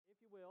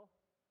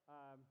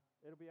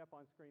It'll be up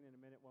on screen in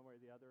a minute, one way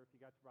or the other. If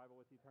you got your Bible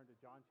with you, turn to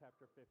John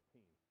chapter 15.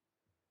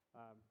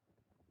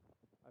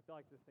 I feel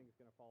like this thing's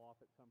going to fall off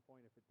at some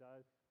point. If it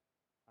does,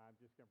 I'm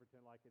just going to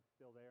pretend like it's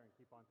still there and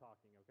keep on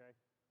talking, okay?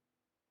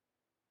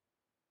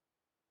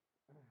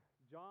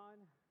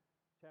 John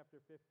chapter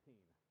 15.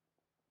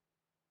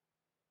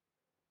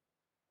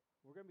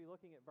 We're going to be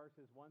looking at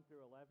verses 1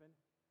 through 11.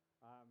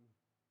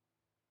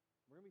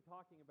 We're going to be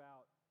talking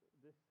about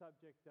this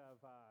subject of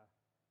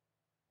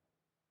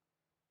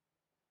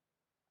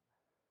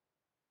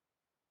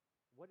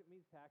what it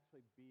means to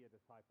actually be a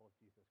disciple of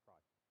Jesus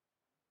Christ.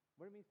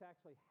 What it means to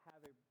actually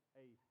have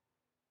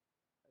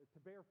to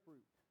bear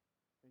fruit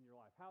in your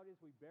life. How it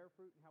is we bear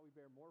fruit and how we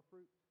bear more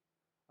fruit.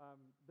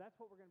 That's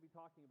what we're going to be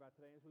talking about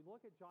today. As we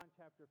look at John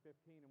chapter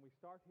 15, and we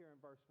start here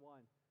in verse 1.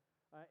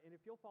 And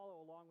if you'll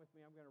follow along with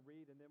me, I'm going to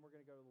read, and then we're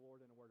going to go to the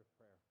Lord in a word of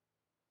prayer.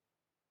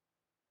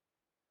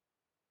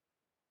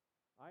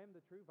 I am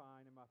the true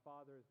vine, and my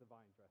Father is the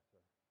vine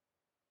dresser.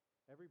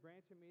 Every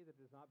branch in me that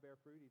does not bear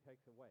fruit, he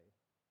takes away.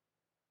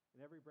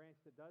 And every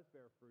branch that does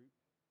bear fruit,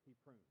 he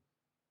prunes,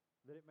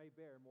 that it may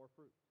bear more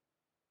fruit.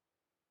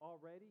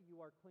 Already you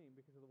are clean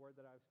because of the word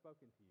that I have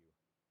spoken to you.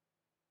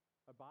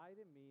 Abide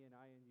in me, and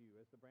I in you,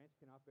 as the branch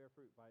cannot bear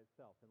fruit by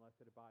itself unless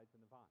it abides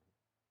in the vine.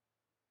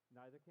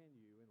 Neither can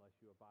you unless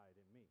you abide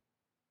in me.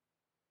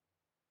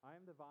 I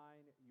am the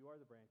vine, you are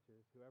the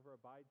branches. Whoever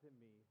abides in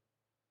me,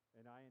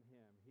 and I in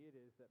him, he it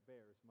is that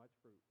bears much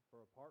fruit.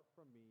 For apart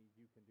from me,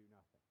 you can do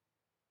nothing.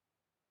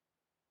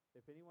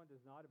 If anyone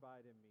does not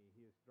abide in me,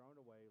 he is thrown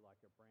away like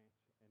a branch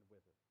and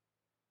withers.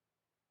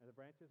 And the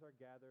branches are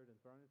gathered and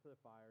thrown into the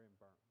fire and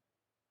burned.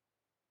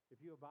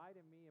 If you abide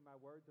in me and my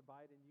words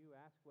abide in you,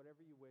 ask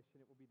whatever you wish,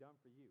 and it will be done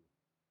for you.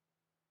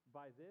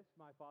 By this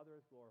my Father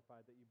is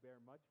glorified, that you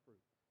bear much fruit,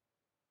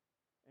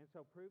 and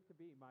so prove to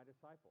be my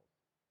disciples.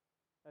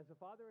 As the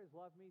Father has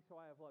loved me, so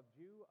I have loved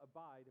you.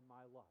 Abide in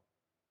my love.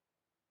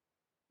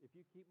 If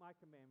you keep my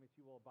commandments,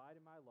 you will abide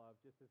in my love,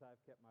 just as I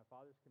have kept my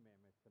Father's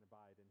commandments and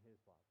abide in his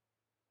love.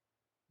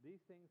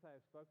 These things I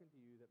have spoken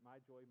to you, that my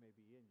joy may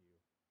be in you,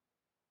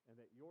 and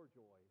that your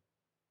joy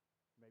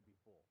may be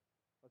full.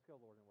 Let's go,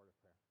 Lord, in a word of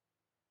prayer.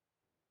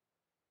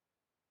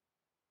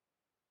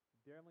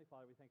 Dear Heavenly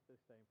Father, we thank you for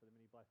this day and for the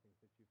many blessings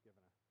that you've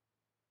given us.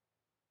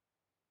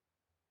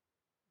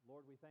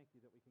 Lord, we thank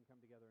you that we can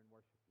come together and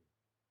worship you.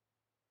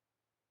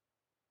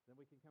 Then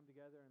we can come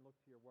together and look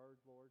to your word,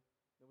 Lord.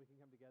 That we can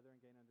come together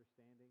and gain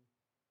understanding.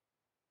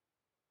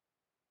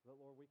 That,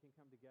 Lord, we can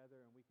come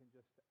together and we can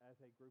just, as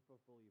a group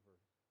of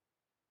believers,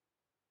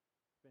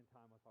 spend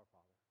time with our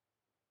Father.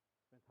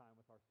 Spend time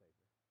with our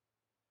Savior.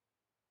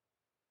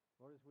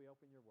 Lord, as we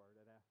open your word,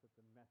 I'd ask that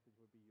the message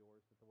would be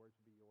yours, that the words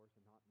would be yours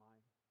and not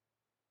mine.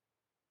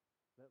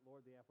 That,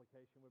 Lord, the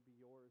application would be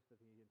yours,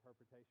 that the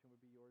interpretation would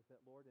be yours,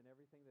 that, Lord, in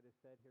everything that is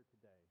said here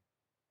today,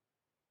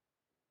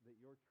 that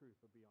your truth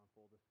would be on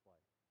full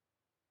display.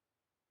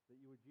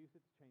 That you would use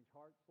it to change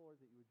hearts, Lord,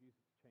 that you would use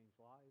it to change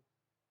lives.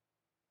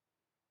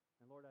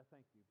 And Lord, I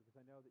thank you, because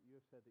I know that you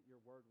have said that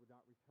your word would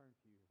not return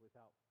to you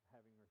without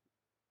having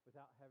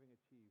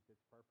achieved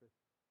its purpose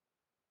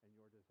and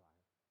your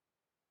desire.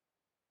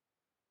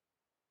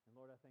 And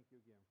Lord, I thank you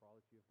again for all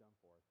that you have done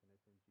for us, and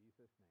it's in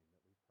Jesus' name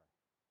that we pray.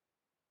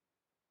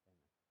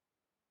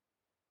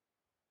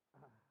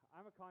 Amen.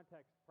 I'm a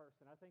context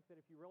person. I think that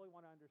if you really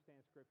want to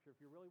understand Scripture,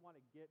 if you really want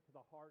to get to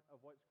the heart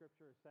of what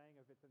Scripture is saying,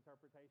 of its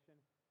interpretation,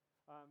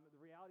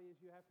 the reality is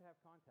you have to have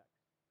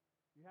context.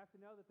 You have to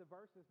know that the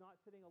verse is not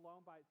sitting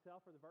alone by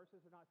itself, or the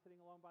verses are not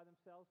sitting alone by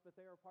themselves, but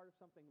they are part of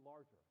something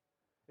larger.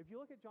 If you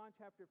look at John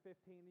chapter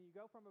 15, and you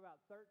go from about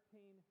 13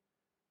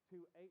 to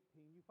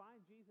 18, you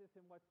find Jesus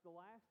in what's the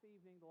last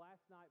evening, the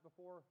last night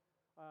before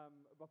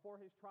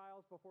his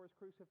trials, before his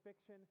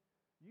crucifixion.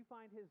 You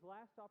find his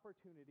last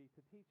opportunity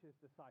to teach his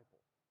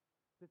disciples,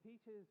 to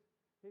teach his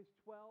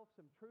 12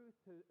 some truth,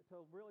 to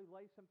really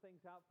lay some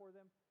things out for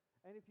them.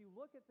 And if you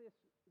look at this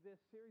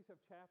series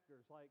of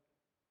chapters, like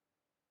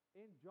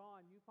in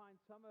John, you find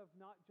some of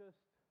not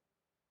just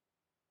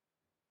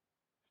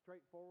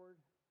straightforward,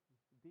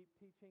 deep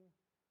teaching,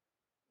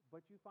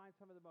 but you find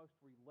some of the most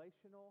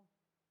relational,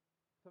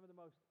 some of the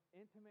most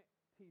intimate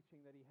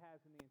teaching that he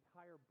has in the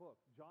entire book.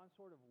 John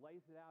sort of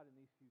lays it out in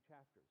these few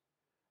chapters.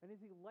 And as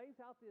he lays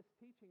out this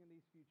teaching in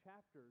these few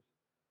chapters,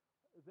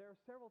 there are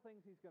several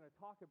things he's going to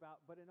talk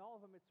about, but in all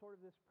of them it's sort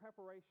of this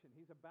preparation.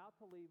 He's about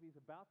to leave, he's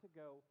about to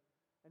go,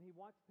 and he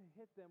wants to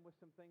hit them with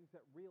some things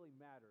that really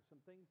matter,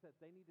 some things that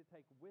they need to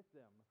take with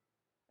them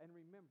and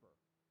remember.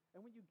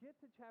 And when you get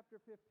to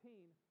chapter 15,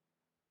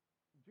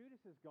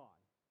 Judas is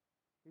gone.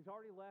 He's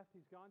already left.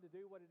 He's gone to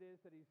do what it is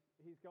that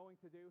he's going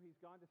to do. He's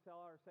gone to sell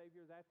our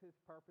Savior. That's his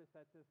purpose.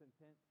 That's his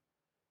intent.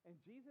 And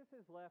Jesus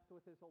is left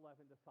with his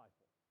 11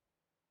 disciples.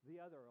 The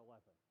other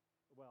 11.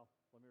 Well,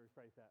 let me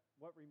rephrase that.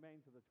 What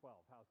remains of the 12?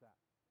 How's that?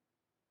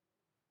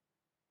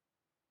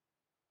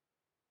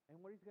 And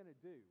what he's going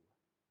to do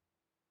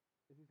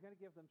is he's going to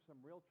give them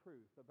some real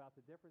truth about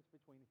the difference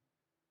between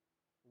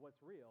what's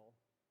real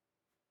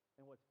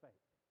and what's fake.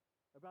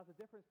 About the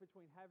difference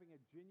between having a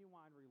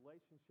genuine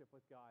relationship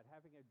with God,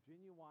 having a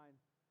genuine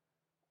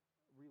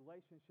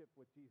relationship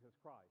with Jesus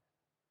Christ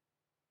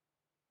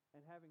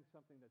and having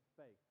something that's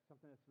fake,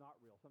 something that's not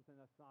real, something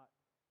that's not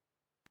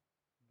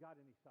got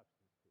any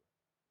substance to it.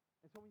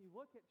 And so when you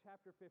look at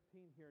chapter 15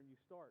 here and you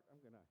start, I'm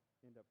going to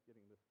end up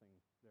getting this thing,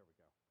 there we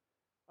go.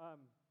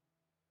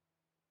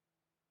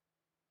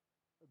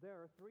 There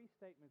are three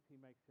statements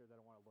he makes here that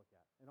I want to look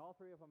at. And all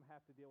three of them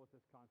have to deal with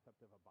this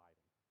concept of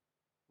abiding,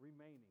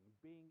 remaining,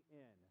 being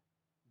in,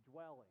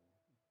 dwelling,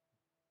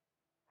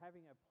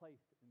 having a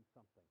place in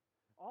something.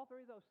 All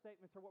three of those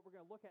statements are what we're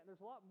going to look at, and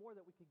there's a lot more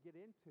that we could get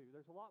into.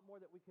 There's a lot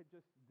more that we could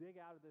just dig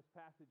out of this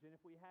passage, and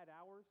if we had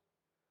hours,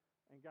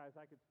 and guys,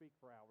 I could speak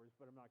for hours,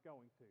 but I'm not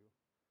going to,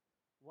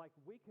 like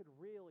we could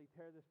really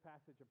tear this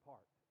passage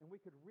apart, and we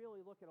could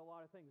really look at a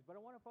lot of things. But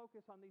I want to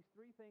focus on these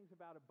three things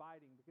about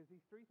abiding, because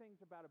these three things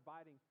about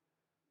abiding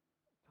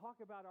talk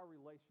about our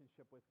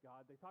relationship with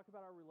God. They talk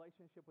about our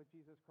relationship with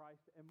Jesus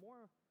Christ, and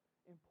more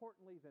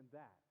importantly than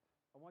that,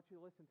 I want you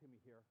to listen to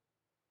me here.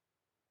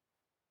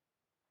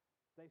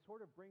 They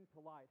sort of bring to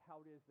light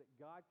how it is that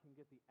God can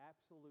get the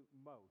absolute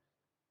most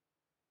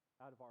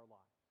out of our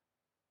lives.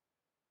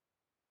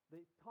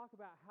 They talk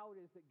about how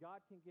it is that God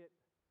can get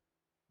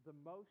the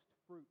most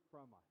fruit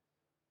from us.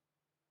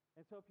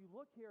 And so if you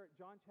look here at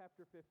John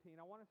chapter 15,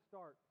 I want to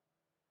start,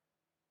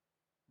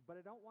 but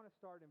I don't want to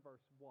start in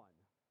verse 1.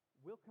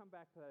 We'll come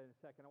back to that in a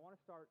second. I want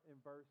to start in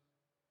verse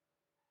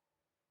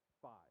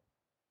 5.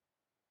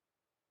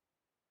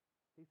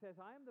 He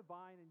says, I am the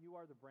vine and you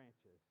are the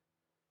branches.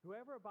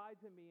 Whoever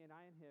abides in me and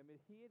I in him,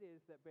 he it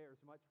is that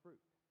bears much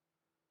fruit.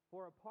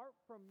 For apart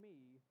from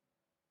me,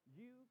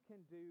 you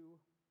can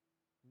do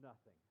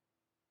nothing.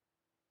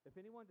 If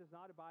anyone does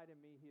not abide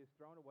in me, he is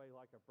thrown away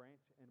like a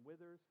branch and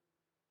withers,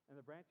 and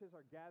the branches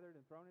are gathered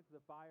and thrown into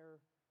the fire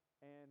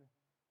and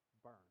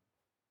burned.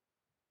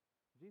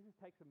 Jesus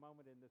takes a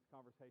moment in this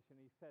conversation.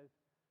 He says,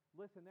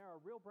 listen, there are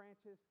real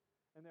branches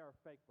and there are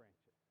fake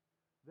branches.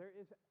 There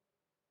is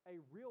a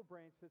real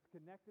branch that's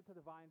connected to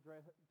the vine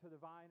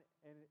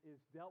and is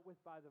dealt with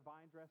by the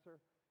vine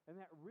dresser, and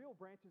that real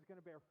branch is going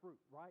to bear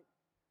fruit, right?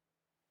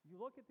 You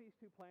look at these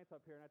two plants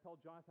up here, and I told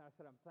Jonathan, I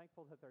said, I'm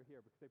thankful that they're here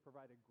because they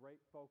provide a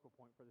great focal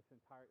point for this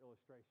entire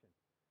illustration.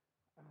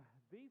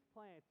 These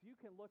plants, you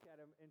can look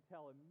at them and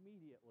tell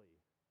immediately,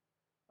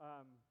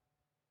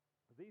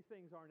 these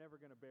things aren't ever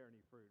going to bear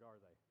any fruit,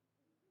 are they?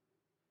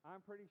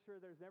 I'm pretty sure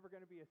there's never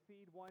going to be a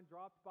seed one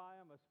dropped by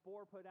them, a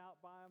spore put out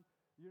by them.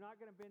 You're not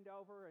going to bend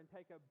over and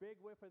take a big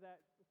whiff of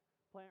that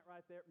plant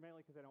right there,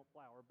 mainly because they don't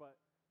flower, but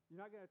you're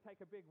not going to take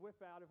a big whiff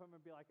out of them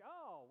and be like,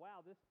 oh,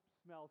 wow, this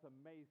smells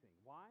amazing.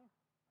 Why?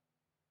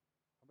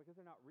 Because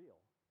they're not real,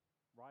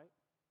 right?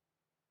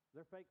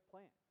 They're fake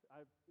plants.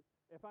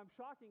 If I'm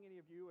shocking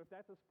any of you, if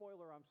that's a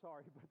spoiler, I'm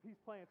sorry, but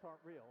these plants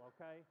aren't real,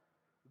 okay?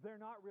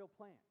 They're not real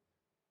plants.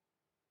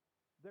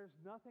 There's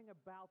nothing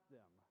about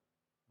them.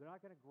 They're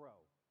not going to grow.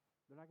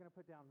 They're not going to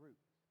put down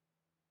roots.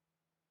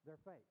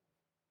 They're fake.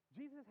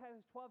 Jesus has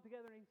his 12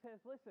 together and he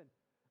says, listen,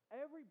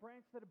 every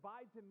branch that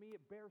abides in me, it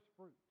bears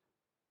fruit.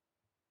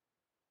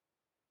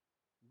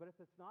 But if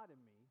it's not in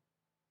me,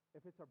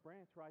 if it's a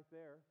branch right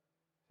there,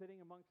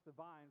 sitting amongst the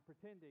vine,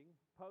 pretending,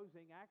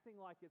 posing,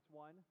 acting like it's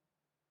one,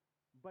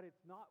 but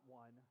it's not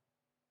one,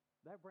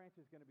 that branch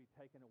is going to be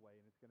taken away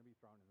and it's going to be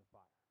thrown in the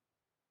fire.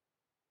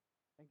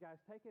 And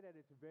guys, take it at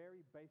its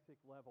very basic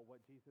level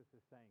what Jesus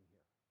is saying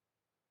here.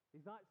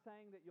 He's not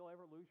saying that you'll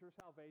ever lose your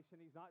salvation.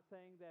 He's not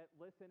saying that,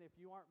 listen, if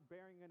you aren't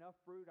bearing enough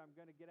fruit, I'm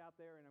going to get out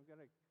there and I'm going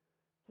to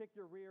kick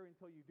your rear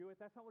until you do it.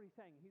 That's not what he's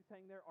saying. He's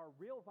saying there are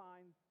real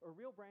vines or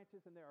real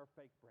branches and there are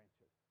fake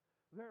branches.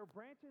 There are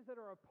branches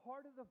that are a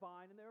part of the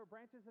vine and there are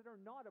branches that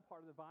are not a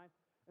part of the vine.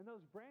 And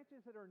those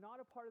branches that are not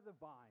a part of the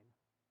vine,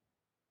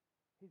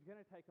 he's going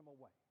to take them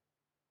away.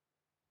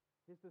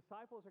 His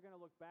disciples are going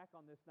to look back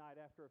on this night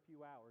after a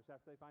few hours,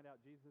 after they find out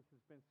Jesus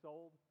has been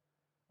sold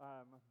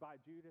by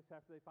Judas,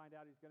 after they find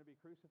out he's going to be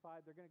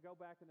crucified. They're going to go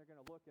back and they're going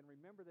to look and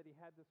remember that he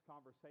had this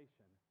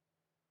conversation.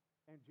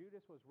 And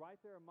Judas was right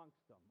there amongst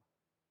them,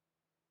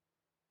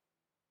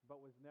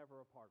 but was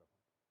never a part of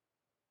them.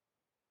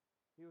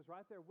 He was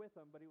right there with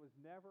them, but he was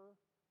never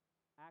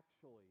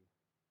actually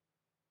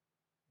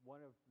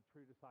one of the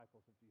true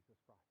disciples of Jesus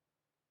Christ.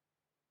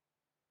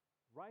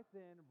 Right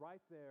then,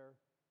 right there,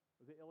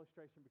 the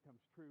illustration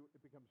becomes true.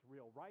 It becomes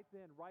real. Right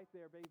then, right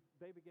there,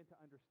 they begin to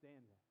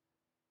understand this.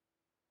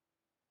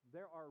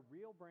 There are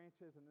real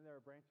branches and then there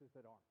are branches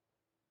that aren't.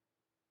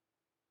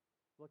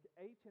 Look,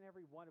 each and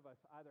every one of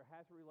us either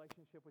has a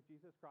relationship with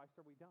Jesus Christ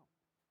or we don't.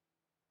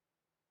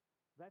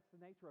 That's the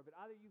nature of it.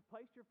 Either you've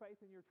placed your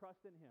faith and your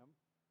trust in him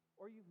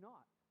or you've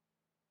not.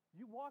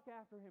 You walk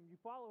after him,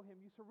 you follow him,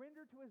 you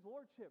surrender to his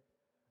lordship.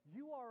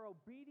 You are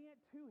obedient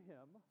to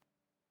him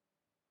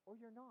or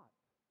you're not.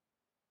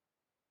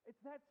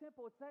 It's that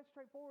simple. It's that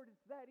straightforward.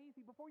 It's that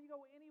easy. Before you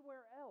go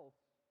anywhere else,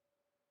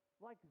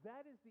 like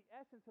that is the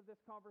essence of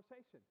this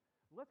conversation.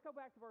 Let's go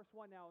back to verse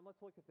 1 now and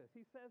let's look at this.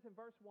 He says in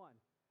verse 1,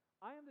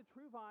 I am the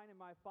true vine and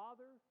my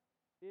Father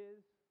is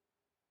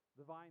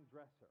the vine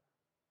dresser.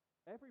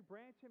 Every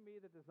branch in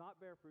me that does not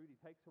bear fruit, he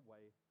takes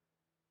away.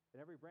 And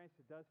every branch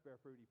that does bear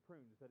fruit, he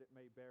prunes that it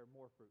may bear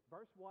more fruit.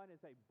 Verse 1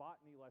 is a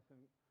botany lesson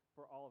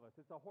for all of us.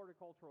 It's a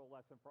horticultural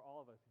lesson for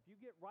all of us. If you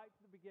get right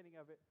to the beginning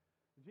of it,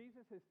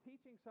 Jesus is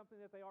teaching something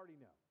that they already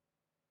know.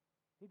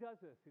 He does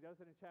this. He does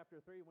it in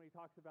chapter 3 when he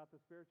talks about the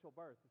spiritual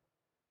birth.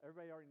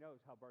 Everybody already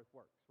knows how birth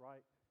works,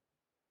 right?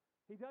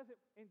 He does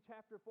it in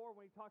chapter 4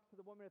 when he talks to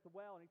the woman at the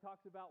well, and he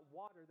talks about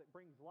water that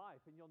brings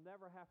life, and you'll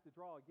never have to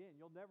draw again.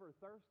 You'll never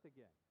thirst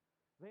again.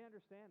 They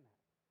understand that.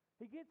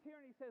 He gets here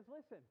and he says,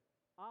 listen,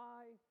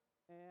 I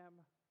am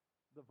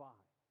the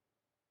vine.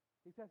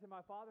 He says, and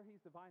my Father, he's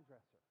the vine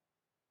dresser.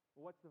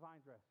 Well, what's the vine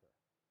dresser?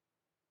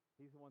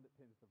 He's the one that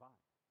tends the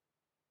vine.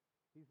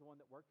 He's the one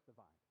that works the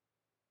vine.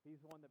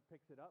 He's the one that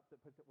picks it up,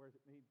 that puts it where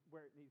it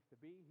needs to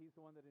be. He's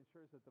the one that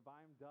ensures that the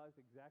vine does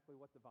exactly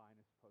what the vine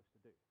is supposed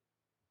to do.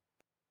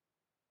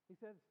 He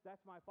says,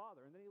 that's my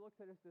Father. And then he looks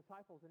at his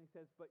disciples and he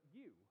says, but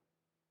you,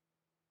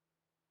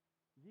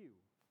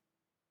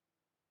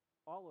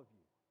 all of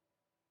you.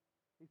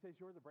 He says,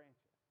 you're the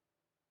branches.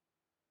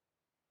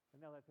 And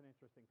now that's an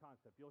interesting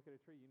concept. You look at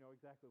a tree, you know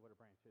exactly what a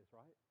branch is,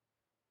 right?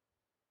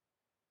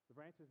 The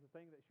branch is the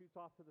thing that shoots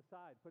off to the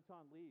side, puts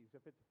on leaves.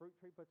 If it's a fruit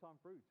tree, it puts on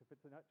fruits. If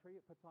it's a nut tree,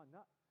 it puts on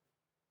nuts.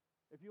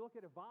 If you look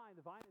at a vine,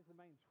 the vine is the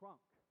main trunk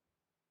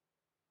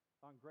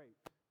on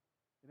grapes.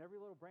 And every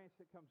little branch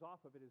that comes off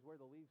of it is where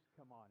the leaves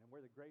come on and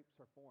where the grapes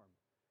are formed.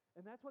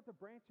 And that's what the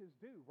branches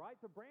do, right?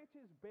 The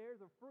branches bear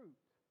the fruit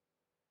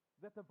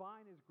that the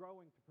vine is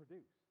growing to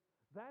produce.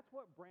 That's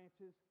what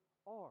branches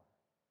are.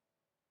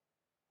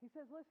 He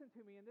says, listen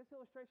to me. In this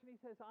illustration, he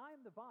says, I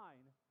am the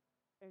vine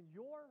and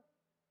you're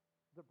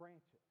the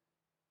branches.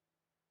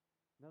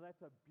 Now,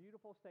 that's a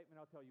beautiful statement.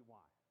 I'll tell you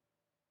why.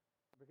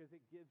 Because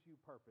it gives you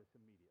purpose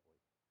immediately.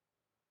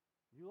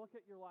 You look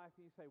at your life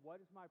and you say, what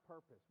is my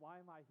purpose?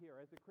 Why am I here?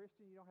 As a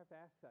Christian, you don't have to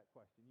ask that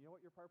question. You know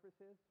what your purpose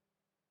is?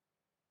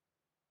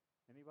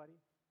 Anybody?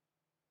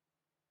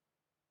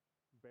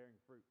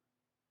 Bearing fruit.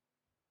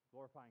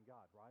 Glorifying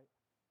God, right?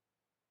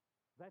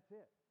 That's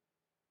it.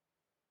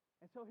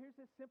 And so here's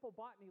this simple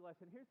botany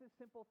lesson. Here's this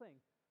simple thing.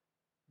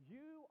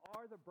 You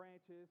are the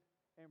branches,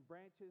 and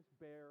branches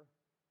bear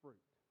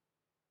fruit.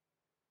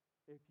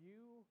 If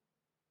you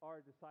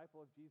are a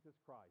disciple of Jesus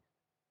Christ,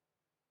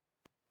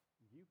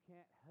 you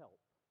can't help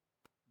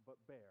but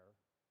bear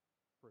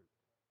fruit.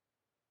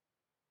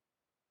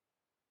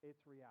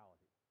 It's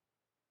reality.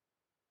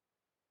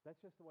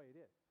 That's just the way it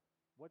is.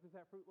 What does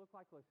that fruit look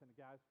like? Listen,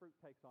 guys, fruit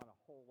takes on a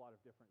whole lot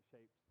of different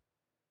shapes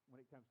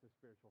when it comes to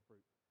spiritual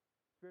fruit.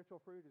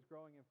 Spiritual fruit is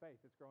growing in faith.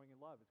 It's growing in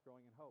love. It's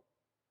growing in hope.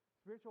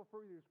 Spiritual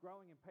fruit is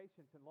growing in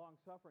patience and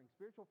long-suffering.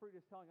 Spiritual fruit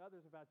is telling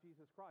others about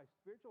Jesus Christ.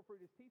 Spiritual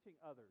fruit is teaching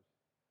others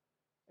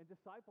and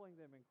discipling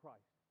them in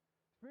Christ.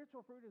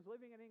 Spiritual fruit is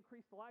living an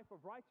increased life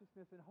of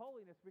righteousness and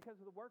holiness because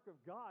of the work of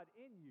God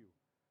in you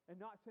and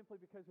not simply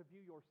because of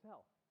you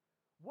yourself.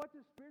 What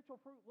does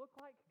spiritual fruit look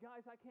like?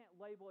 Guys, I can't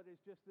label it as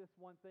just this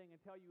one thing and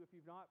tell you if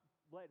you've not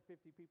led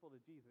 50 people to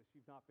Jesus,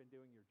 you've not been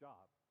doing your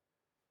job.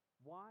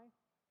 Why?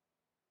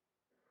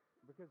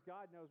 Because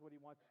God knows what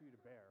he wants you to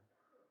bear.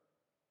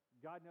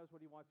 God knows what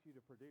he wants you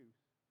to produce.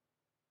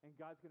 And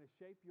God's going to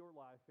shape your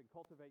life and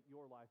cultivate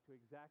your life to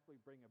exactly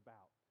bring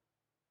about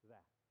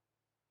that.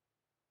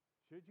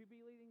 Should you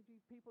be leading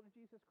people to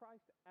Jesus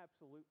Christ?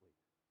 Absolutely.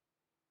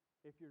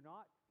 If you're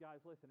not, guys,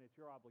 listen, it's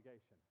your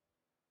obligation.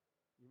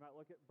 You might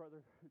look at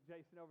Brother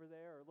Jason over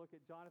there or look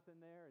at Jonathan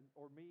there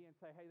or me and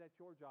say, hey, that's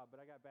your job,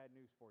 but I got bad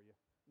news for you.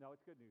 No,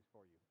 it's good news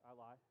for you. I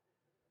lie.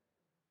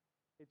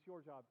 It's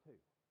your job too.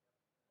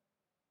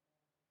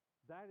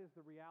 That is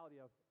the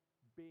reality of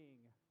being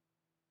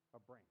a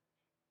branch.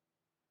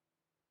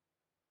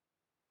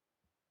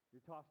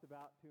 You're tossed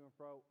about to and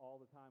fro all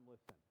the time.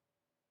 Listen.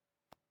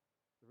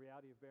 The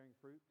reality of bearing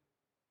fruit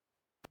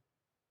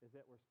is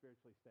that we're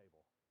spiritually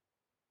stable.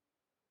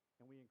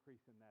 And we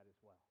increase in that as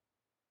well.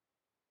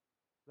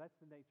 That's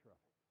the nature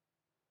of it.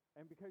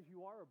 And because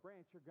you are a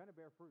branch, you're going to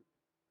bear fruit.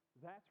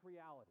 That's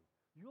reality.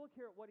 You look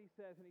here at what he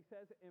says, and he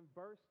says in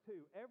verse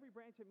 2, every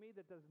branch in me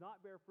that does not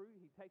bear fruit,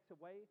 he takes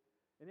away.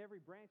 And every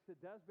branch that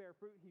does bear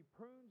fruit, he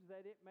prunes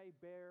that it may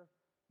bear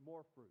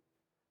more fruit.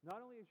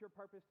 Not only is your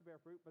purpose to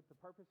bear fruit, but the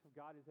purpose of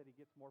God is that he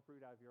gets more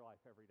fruit out of your life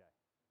every day.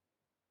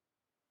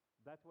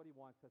 That's what he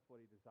wants. That's what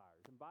he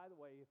desires. And by the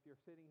way, if you're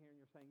sitting here and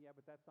you're saying, yeah,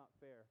 but that's not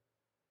fair,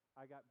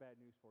 I got bad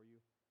news for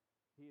you.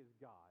 He is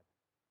God,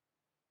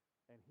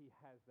 and he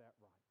has that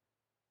right.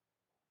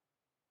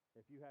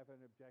 If you have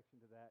an objection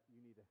to that, you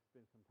need to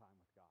spend some time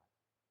with God,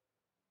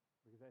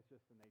 because that's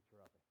just the nature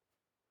of it.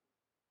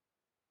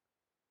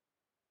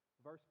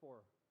 Verse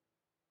 4,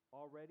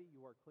 already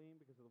you are clean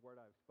because of the word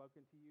I have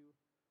spoken to you.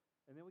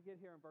 And then we get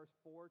here in verse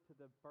 4 to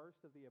the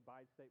first of the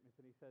abide statements,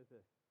 and he says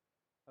this,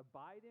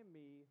 abide in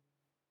me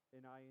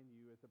and I in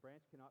you, as the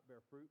branch cannot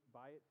bear fruit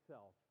by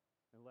itself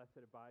unless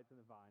it abides in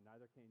the vine,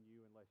 neither can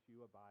you unless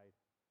you abide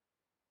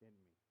in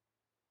me.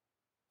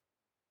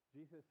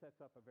 Jesus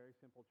sets up a very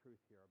simple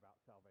truth here about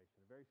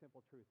salvation, a very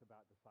simple truth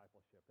about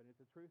discipleship, and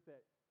it's a truth that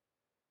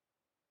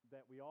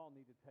we all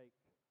need to take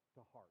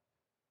to heart.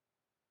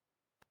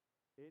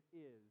 It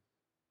is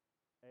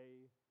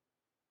a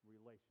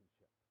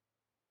relationship.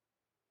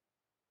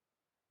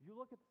 You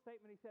look at the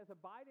statement, he says,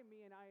 abide in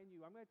me and I in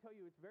you. I'm going to tell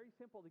you, it's very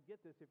simple to get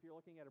this if you're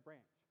looking at a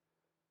branch.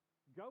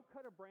 Go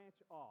cut a branch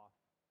off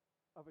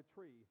of a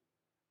tree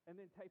and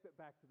then tape it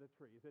back to the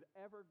tree. Is it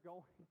ever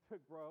going to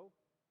grow?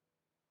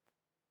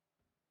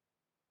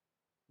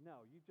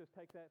 No, you just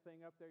take that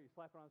thing up there, you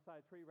slap it on the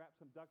side of the tree, wrap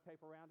some duct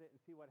tape around it, and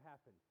see what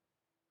happens.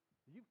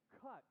 You've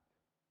cut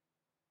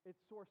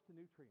its source to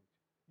nutrients.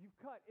 You've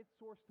cut its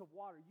source to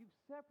water. You've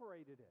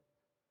separated it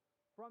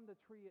from the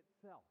tree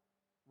itself,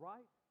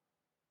 right?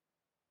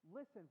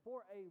 Listen,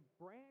 for a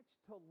branch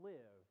to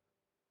live,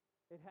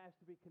 it has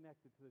to be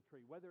connected to the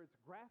tree. Whether it's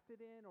grafted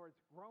in or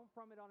it's grown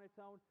from it on its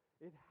own,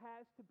 it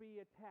has to be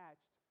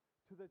attached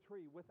to the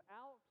tree.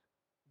 Without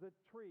the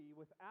tree,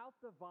 without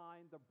the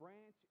vine, the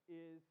branch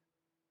is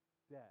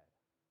dead.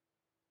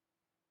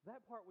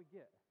 That part we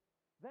get.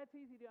 That's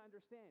easy to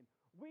understand.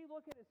 We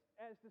look at it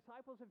as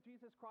disciples of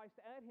Jesus Christ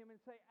at him and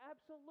say,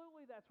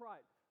 absolutely, that's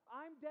right.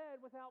 I'm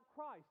dead without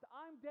Christ.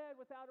 I'm dead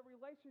without a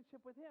relationship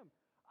with him.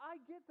 I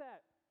get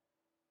that.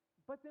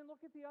 But then look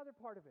at the other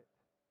part of it.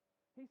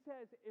 He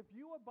says, if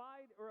you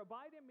abide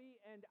in me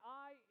and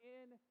I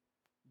in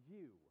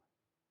you,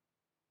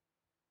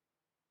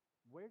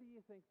 where do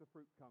you think the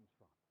fruit comes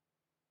from?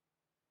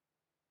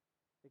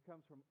 It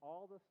comes from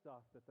all the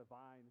stuff that the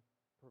vine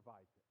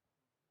provides it.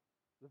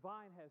 The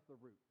vine has the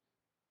roots,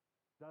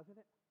 doesn't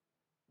it?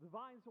 The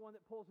vine's the one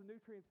that pulls the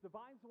nutrients. The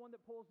vine's the one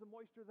that pulls the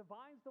moisture. The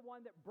vine's the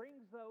one that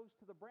brings those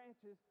to the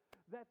branches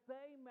that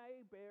they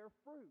may bear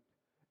fruit.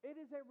 It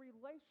is a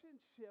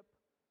relationship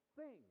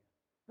thing.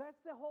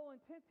 That's the whole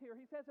intent here.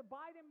 He says,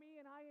 abide in me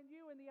and I in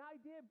you. And the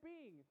idea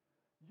being,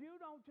 you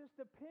don't just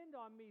depend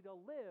on me to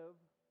live,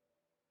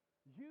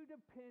 you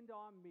depend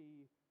on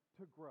me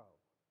to grow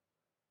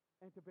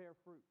and to bear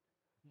fruit.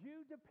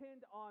 You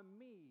depend on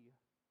me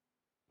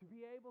to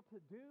be able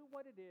to do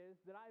what it is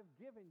that I've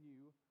given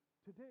you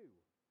to do.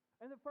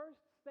 And the first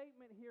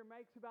statement here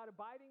makes about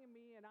abiding in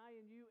me and I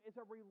in you is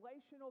a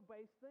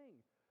relational-based thing.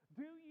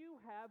 Do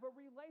you have a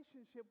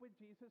relationship with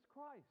Jesus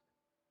Christ?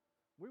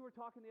 We were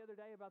talking the other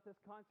day about this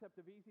concept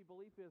of easy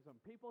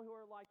beliefism. People who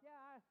are like,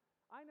 yeah,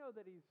 I know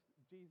that he's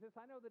Jesus.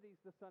 I know that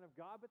he's the Son of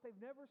God, but they've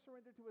never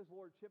surrendered to his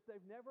lordship.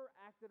 They've never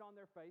acted on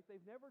their faith.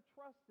 They've never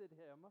trusted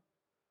him.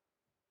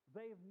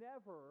 They've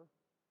never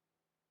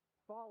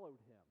followed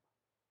him.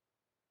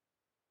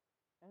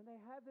 And they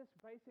have this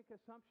basic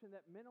assumption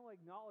that mental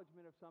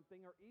acknowledgement of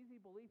something or easy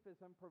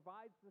beliefism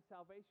provides the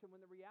salvation, when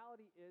the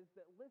reality is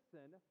that,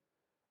 listen,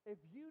 if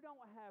you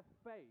don't have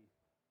faith,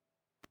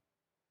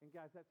 and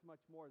guys, that's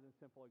much more than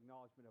simple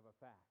acknowledgement of a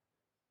fact,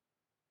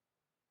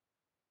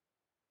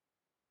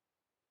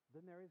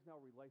 then there is no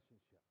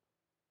relationship.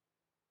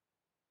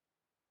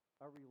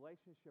 A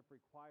relationship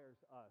requires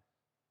us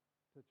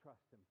to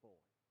trust him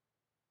fully,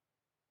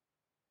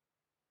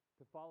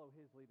 to follow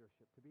his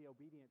leadership, to be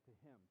obedient to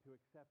him, to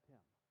accept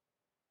him.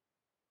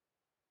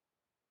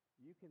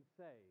 You can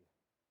say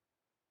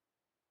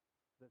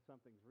that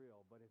something's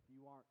real, but if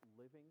you aren't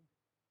living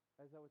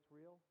as though it's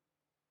real,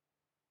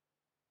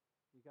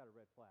 you got a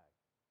red flag.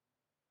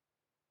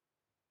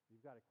 You've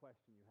got a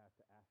question you have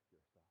to ask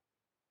yourself.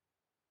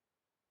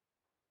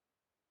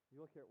 You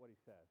look here at what he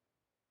says.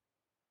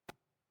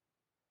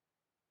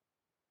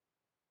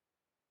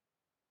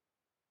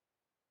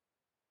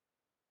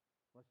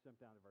 Let's jump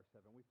down to verse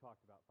 7. We've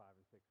talked about 5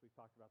 and 6. We've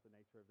talked about the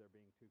nature of there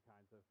being two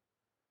kinds of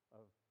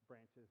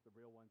branches, the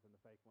real ones and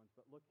the fake ones.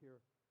 But look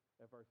here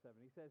at verse 7.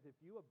 He says, if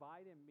you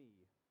abide in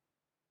me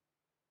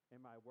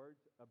and my words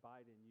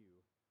abide in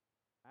you,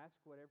 ask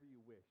whatever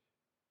you wish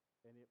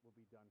and it will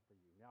be done for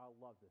you. Now, I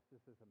love this.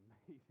 This is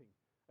amazing.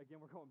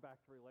 Again, we're going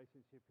back to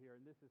relationship here,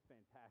 and this is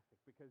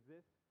fantastic because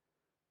this,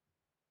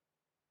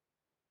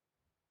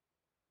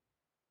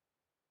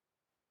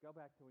 go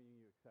back to when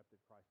you accepted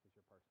Christ as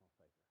your personal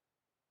Savior.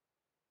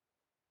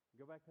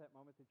 Go back to that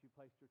moment that you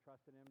placed your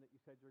trust in him, that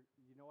you said,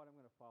 you know what, I'm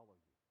going to follow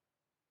you.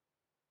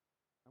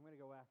 I'm going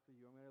to go after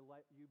you. I'm going to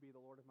let you be the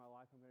Lord of my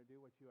life. I'm going to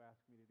do what you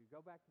ask me to do. Go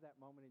back to that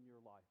moment in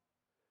your life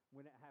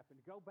when it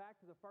happened. Go back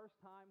to the first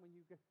time when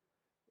you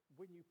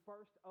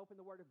first opened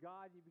the Word of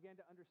God and you began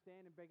to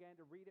understand and began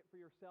to read it for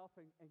yourself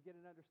and get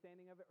an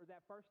understanding of it, or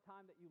that first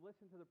time that you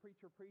listened to the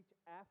preacher preach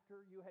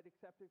after you had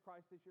accepted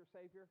Christ as your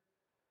Savior,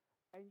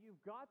 and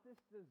you've got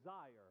this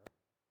desire,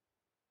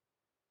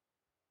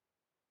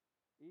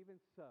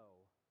 even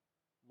so,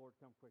 Lord,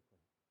 come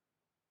quickly.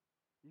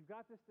 You've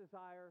got this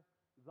desire,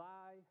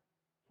 thy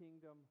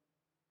kingdom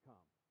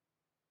come.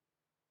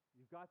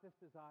 You've got this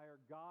desire,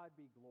 God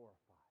be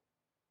glorified.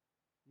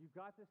 You've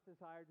got this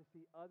desire to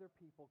see other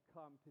people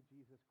come to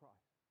Jesus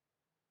Christ.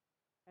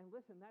 And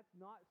listen, that's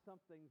not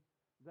something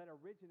that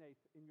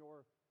originates in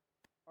your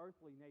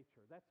earthly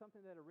nature. That's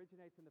something that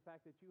originates in the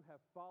fact that you have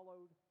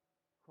followed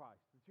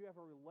Christ, that you have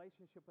a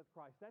relationship with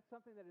Christ. That's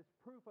something that is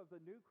proof of the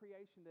new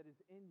creation that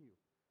is in you.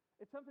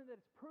 It's something that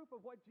is proof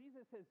of what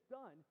Jesus has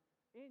done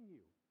in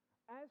you.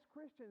 As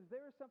Christians,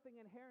 there is something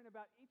inherent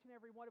about each and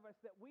every one of us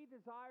that we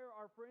desire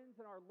our friends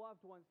and our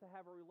loved ones to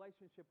have a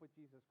relationship with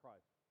Jesus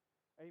Christ.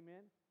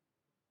 Amen?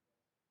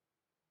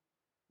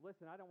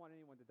 Listen, I don't want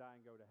anyone to die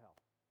and go to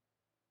hell.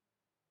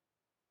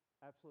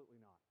 Absolutely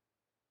not.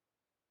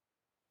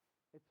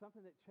 It's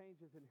something that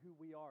changes in who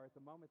we are at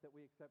the moment that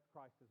we accept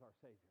Christ as our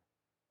Savior.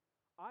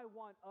 I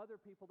want other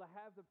people to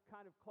have the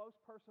kind of close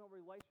personal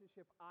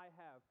relationship I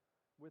have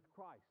with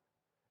Christ.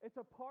 It's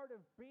a part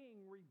of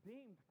being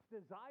redeemed to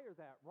desire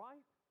that,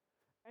 right?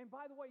 And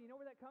by the way, you know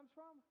where that comes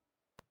from?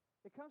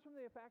 It comes from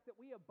the fact that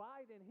we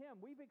abide in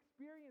Him. We've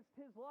experienced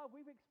His love.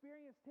 We've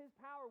experienced His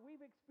power.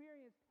 We've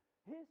experienced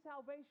His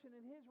salvation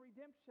and His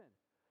redemption.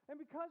 And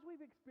because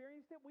we've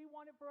experienced it, we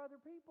want it for other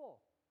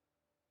people.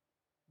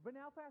 But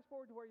now fast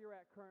forward to where you're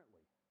at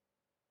currently.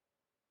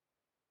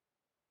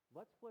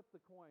 Let's flip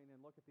the coin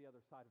and look at the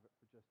other side of it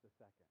for just a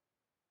second.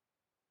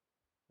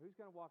 Who's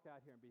going to walk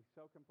out here and be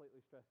so completely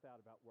stressed out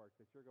about work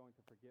that you're going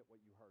to forget what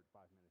you heard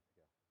 5 minutes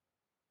ago?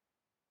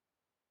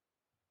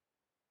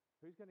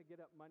 Who's going to get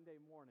up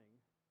Monday morning,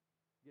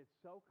 get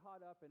so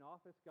caught up in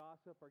office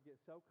gossip or get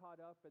so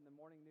caught up in the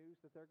morning news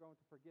that they're going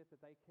to forget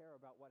that they care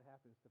about what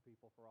happens to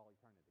people for all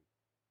eternity?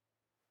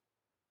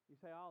 You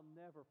say, I'll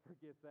never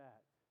forget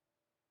that.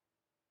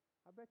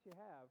 I bet you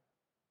have.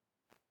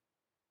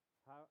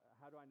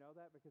 How do I know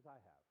that? Because I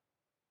have.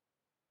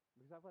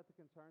 Because I've let the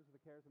concerns and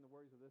the cares and the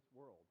worries of this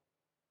world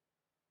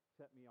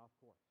set me off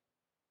course.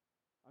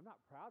 I'm not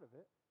proud of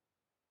it,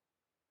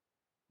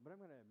 but I'm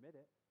going to admit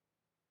it.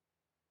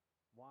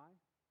 Why?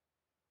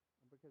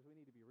 Because we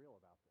need to be real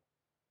about this.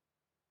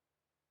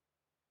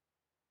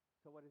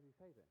 So what does he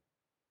say then?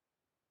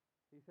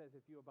 He says,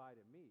 if you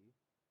abide in me,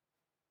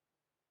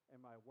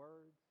 and my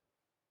words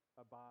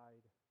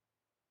abide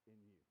in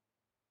you.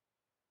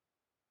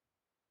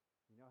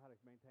 You know how to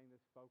maintain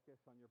this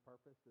focus on your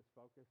purpose, this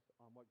focus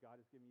on what God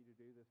has given you to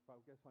do, this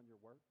focus on your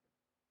work?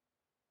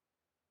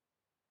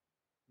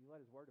 You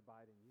let His word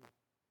abide in you.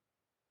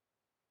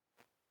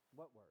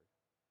 What word?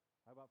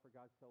 How about for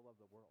God so loved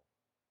the world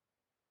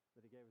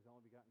that He gave His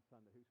only begotten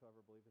Son, that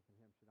whosoever believeth in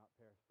Him should not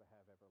perish but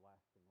have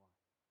everlasting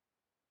life?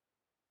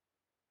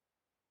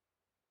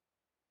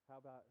 How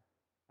about,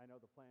 I know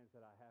the plans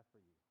that I have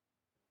for you?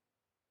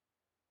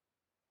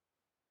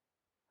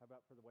 How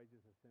about, for the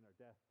wages of sin are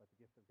death, but the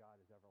gift of God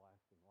is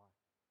everlasting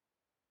life?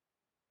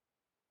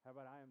 How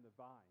about, I am the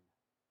vine?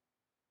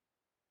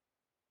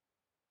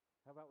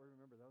 How about we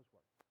remember those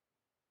words?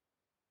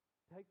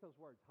 Take those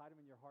words, hide them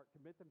in your heart,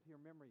 commit them to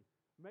your memory,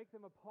 make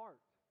them a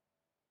part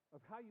of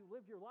how you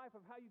live your life,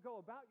 of how you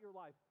go about your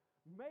life.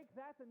 Make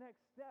that the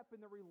next step in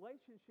the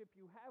relationship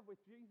you have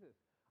with Jesus.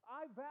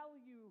 I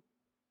value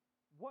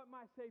what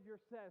my Savior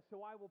says,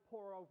 so I will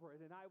pore over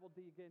it, and I will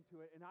dig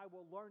into it, and I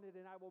will learn it,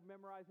 and I will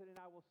memorize it, and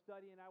I will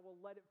study, and I will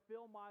let it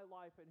fill my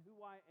life and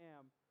who I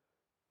am,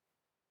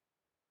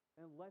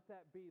 and let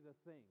that be the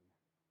thing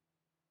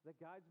that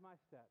guides my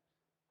steps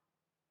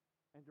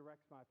and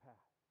directs my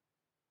path.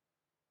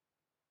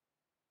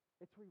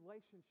 It's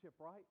relationship,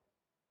 right?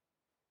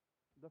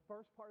 The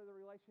first part of the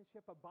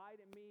relationship, abide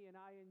in me and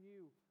I in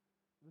you.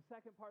 The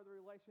second part of the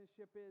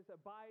relationship is,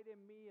 abide in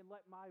me and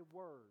let my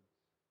words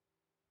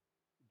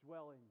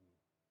dwell in you.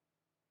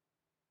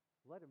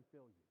 Let them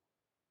fill you.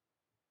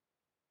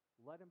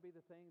 Let them be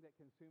the thing that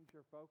consumes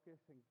your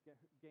focus and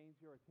gains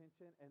your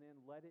attention, and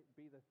then let it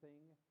be the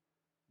thing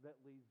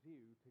that leads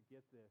you to,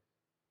 get this,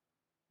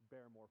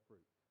 bear more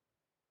fruit.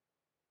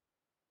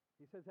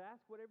 He says,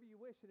 ask whatever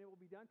you wish and it will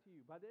be done to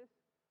you. By this,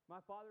 my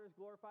Father is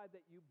glorified,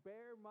 that you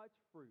bear much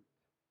fruit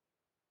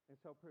and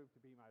so prove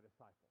to be my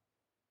disciples.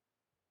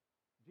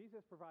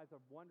 Jesus provides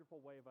a wonderful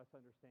way of us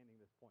understanding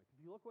this point.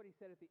 If you look what he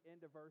said at the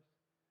end of verse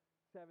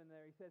 7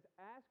 there, he says,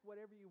 ask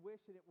whatever you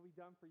wish and it will be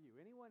done for you.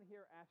 Anyone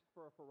here asked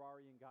for a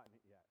Ferrari and gotten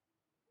it yet?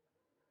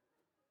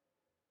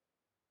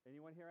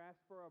 Anyone here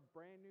asked for a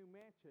brand new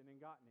mansion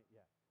and gotten it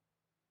yet?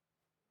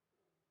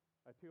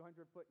 A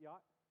 200-foot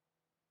yacht?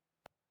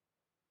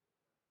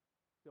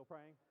 Still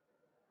praying?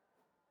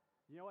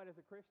 You know what,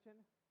 as a Christian,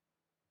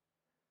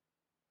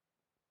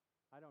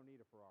 I don't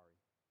need a Ferrari.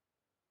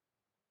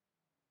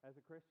 As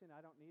a Christian, I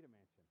don't need a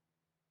mansion.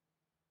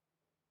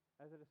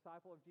 As a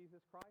disciple of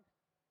Jesus Christ,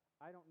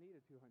 I don't need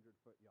a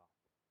 200-foot yacht.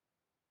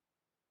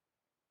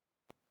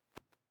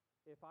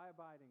 If I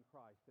abide in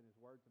Christ and His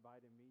words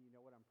abide in me, you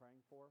know what I'm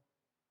praying for?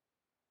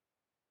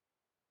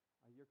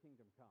 Your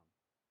kingdom come.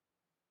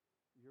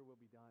 Your will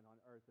be done on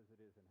earth as it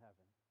is in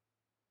heaven.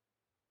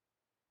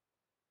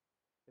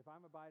 If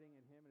I'm abiding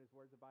in Him and His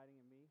words abiding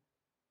in me,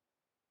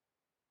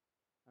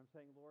 I'm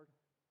saying, Lord,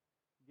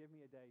 give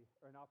me a day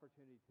or an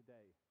opportunity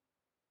today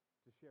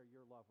to share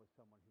your love with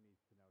someone who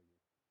needs to know you.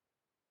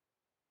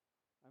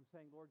 I'm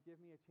saying, Lord, give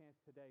me a chance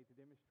today to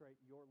demonstrate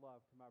your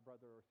love to my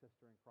brother or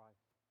sister in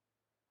Christ.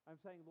 I'm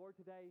saying, Lord,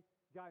 today,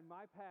 guide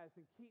my paths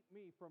and keep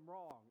me from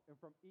wrong and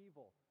from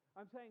evil.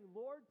 I'm saying,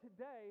 Lord,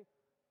 today,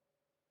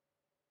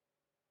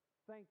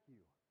 thank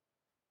you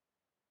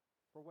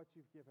for what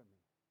you've given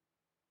me.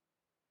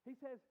 He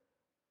says,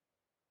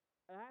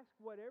 ask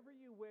whatever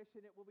you wish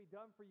and it will be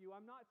done for you.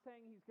 I'm not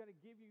saying He's going to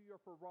give you your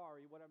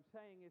Ferrari. What I'm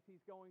saying is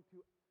He's going to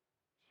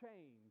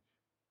change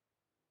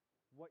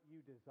what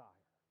you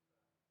desire.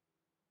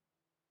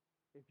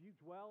 If you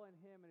dwell in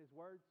Him and His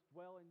words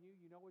dwell in you,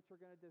 you know what you're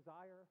going to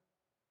desire?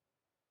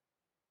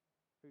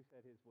 Who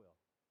said His will?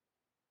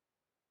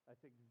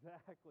 That's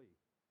exactly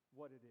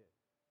what it is.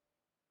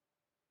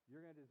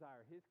 You're going to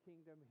desire His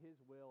kingdom, His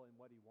will, and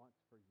what He wants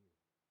for you.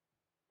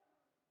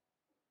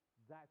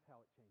 That's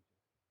how it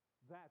changes.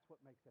 That's what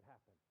makes it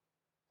happen.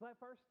 So that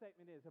first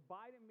statement is,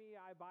 abide in me,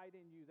 I abide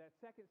in you. That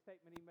second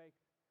statement he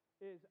makes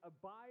is,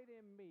 abide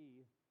in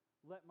me,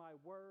 let my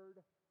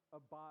word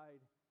abide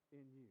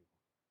in you.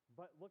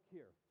 But look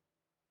here,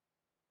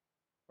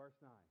 verse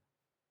 9.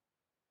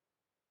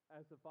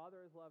 As the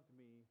Father has loved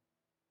me,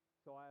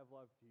 so I have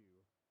loved you.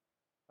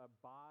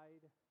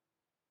 Abide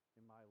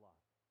in my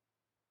love.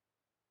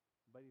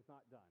 But he's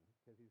not done,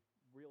 because he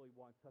really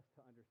wants us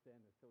to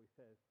understand this. So he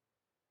says,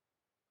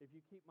 if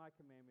you keep my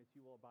commandments,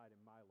 you will abide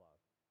in my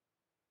love,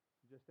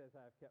 just as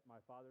I have kept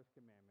my Father's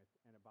commandments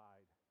and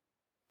abide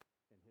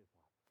in his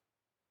love.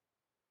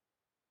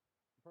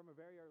 From a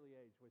very early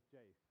age with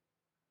Jace,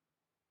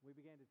 we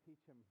began to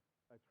teach him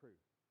a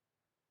truth.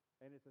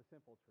 And it's a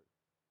simple truth.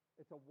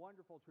 It's a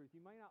wonderful truth.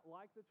 You may not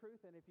like the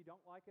truth, and if you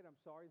don't like it, I'm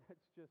sorry.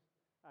 That's just,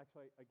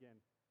 actually, again,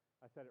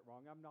 I said it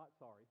wrong. I'm not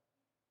sorry.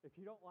 If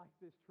you don't like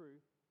this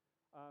truth,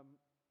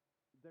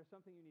 there's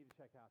something you need to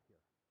check out here.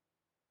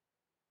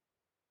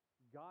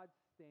 God's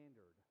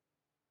standard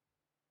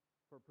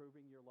for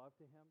proving your love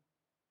to him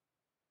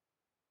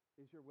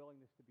is your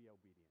willingness to be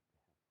obedient to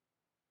him.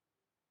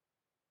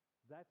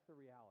 That's the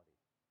reality.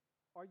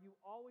 Are you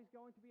always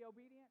going to be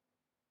obedient?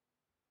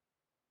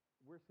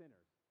 We're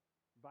sinners.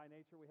 By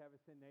nature, we have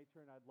a sin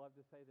nature, and I'd love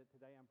to say that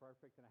today I'm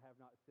perfect and I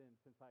have not sinned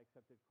since I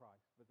accepted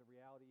Christ. But the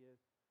reality is,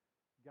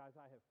 guys,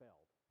 I have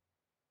failed.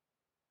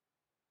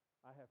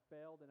 I have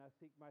failed, and I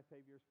seek my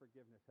Savior's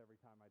forgiveness every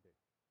time I do.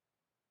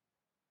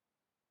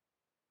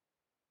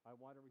 I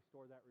want to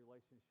restore that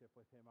relationship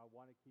with him. I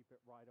want to keep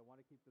it right. I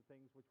want to keep the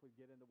things which would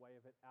get in the way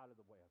of it out of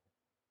the way of it.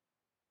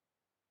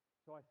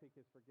 So I seek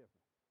his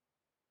forgiveness.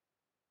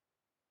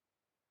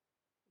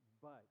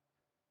 But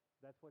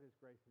that's what his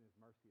grace and his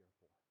mercy are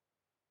for.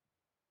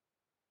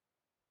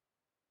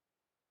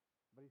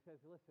 But he says,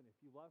 listen, if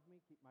you love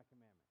me, keep my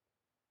commandments.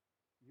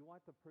 You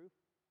want the proof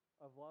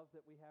of love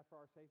that we have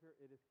for our Savior?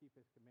 It is keep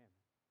his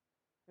commandments.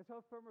 And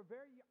so from a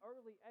very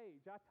early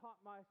age, I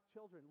taught my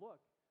children, look,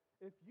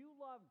 if you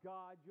love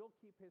God, you'll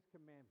keep his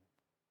commandments.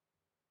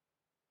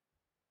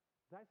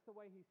 That's the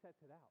way he sets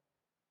it out.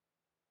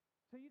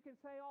 So you can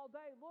say all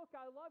day, look,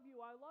 I love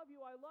you, I love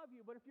you, I love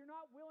you. But if you're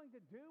not willing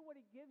to do what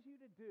he gives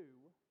you to do,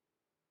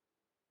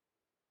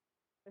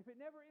 if it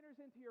never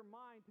enters into your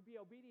mind to be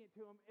obedient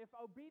to him, if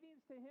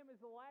obedience to him is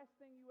the last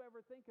thing you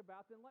ever think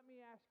about, then let me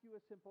ask you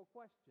a simple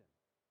question.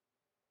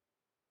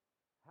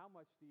 How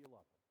much do you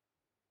love him?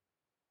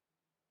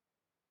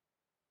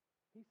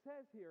 He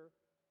says here,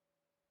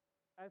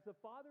 as the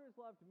Father has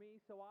loved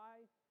me, so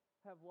I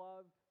have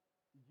loved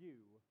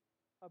you.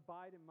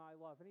 Abide in my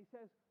love. And he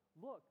says,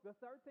 look, the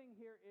third thing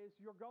here is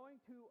you're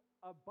going to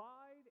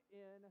abide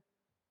in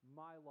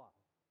my love.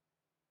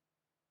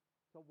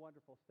 It's a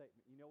wonderful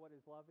statement. You know what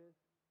his love is?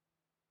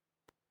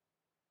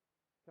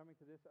 Coming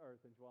to this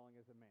earth and dwelling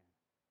as a man.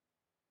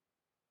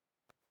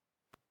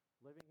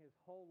 Living his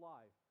whole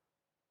life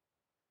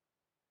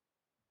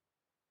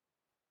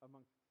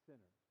amongst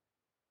sinners.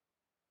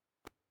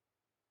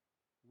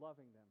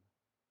 Loving them.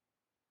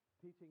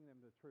 Teaching them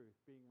the truth,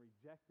 being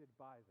rejected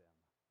by them,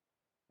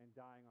 and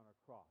dying on a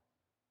cross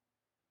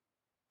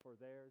for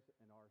theirs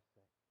and our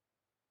sake.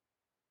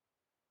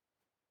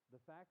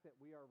 The fact that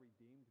we are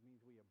redeemed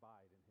means we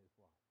abide in his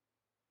love.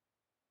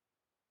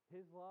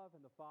 His love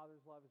and the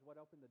Father's love is what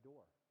opened the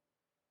door.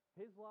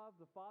 His love,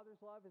 the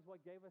Father's love, is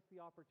what gave us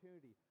the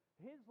opportunity.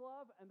 His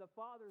love and the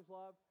Father's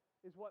love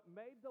is what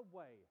made the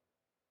way.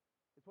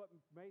 It's what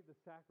made the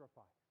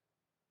sacrifice.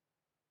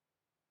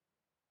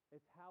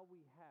 It's how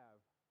we have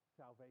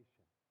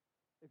salvation.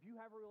 If you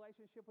have a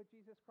relationship with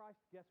Jesus Christ,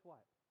 guess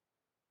what?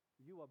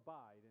 You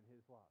abide in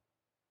his love.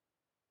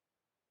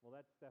 Well,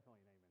 that's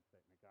definitely an amen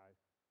statement, guys.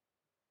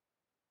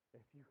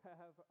 If you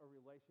have a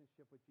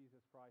relationship with Jesus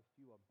Christ,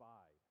 you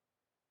abide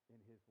in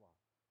his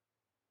love.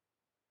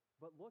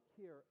 But look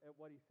here at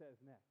what he says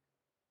next.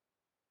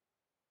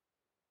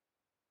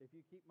 If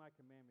you keep my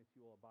commandments,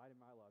 you will abide in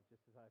my love,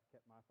 just as I have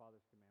kept my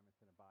Father's commandments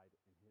and abide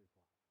in his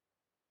love.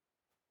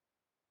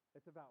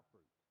 It's about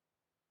fruit.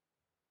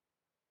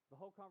 The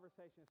whole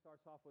conversation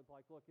starts off with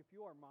like, look, if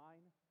you are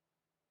mine,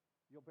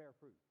 you'll bear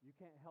fruit. You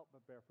can't help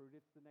but bear fruit.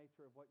 It's the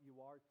nature of what you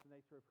are. It's the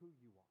nature of who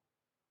you are.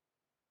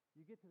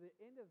 You get to the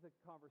end of the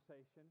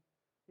conversation,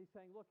 he's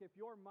saying, look, if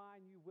you're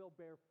mine, you will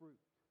bear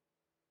fruit.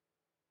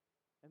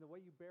 And the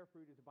way you bear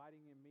fruit is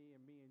abiding in me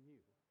and me in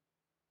you.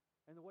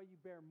 And the way you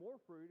bear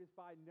more fruit is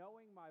by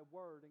knowing my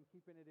word and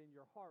keeping it in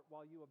your heart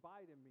while you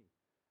abide in me.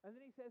 And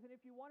then he says, and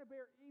if you want to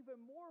bear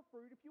even more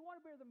fruit, if you want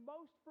to bear the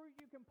most fruit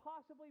you can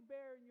possibly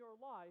bear in your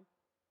life,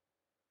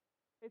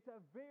 it's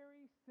a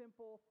very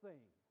simple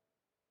thing.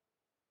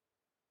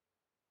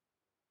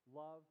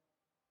 Love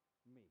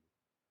me.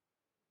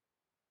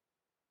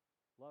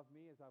 Love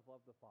me as I've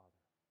loved the Father.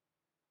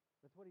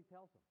 That's what he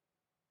tells them.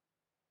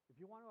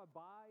 If you want to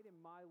abide in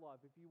my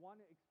love, if you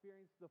want to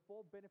experience the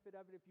full benefit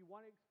of it, if you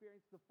want to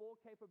experience the full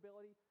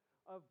capability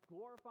of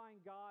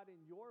glorifying God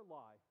in your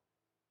life,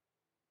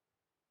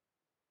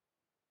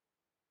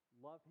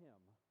 love him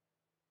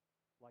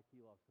like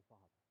he loves the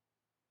Father.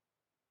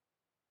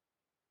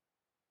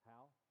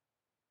 How?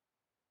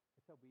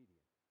 It's obedience.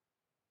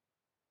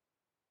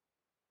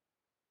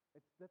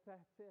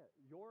 That's it.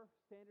 Your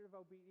standard of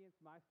obedience,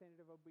 my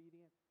standard of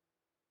obedience,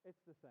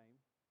 it's the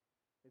same.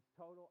 It's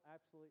total,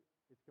 absolute,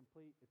 it's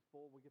complete, it's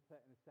full. We'll get to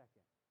that in a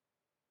second.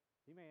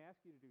 He may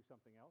ask you to do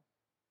something else.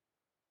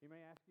 He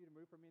may ask you to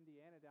move from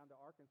Indiana down to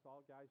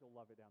Arkansas. Guys, you'll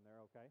love it down there,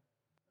 okay?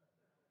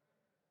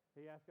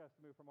 He asked us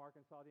to move from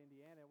Arkansas to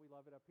Indiana, and we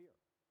love it up here.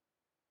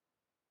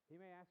 He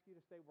may ask you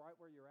to stay right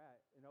where you're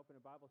at and open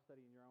a Bible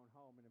study in your own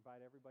home and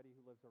invite everybody who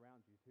lives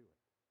around you to it.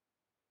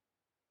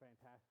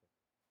 Fantastic.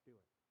 Do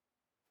it.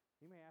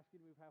 He may ask you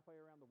to move halfway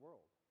around the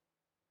world.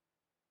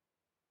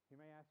 He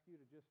may ask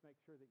you to just make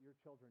sure that your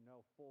children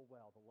know full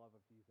well the love of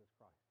Jesus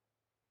Christ.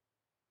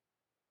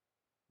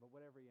 But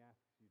whatever he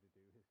asks you to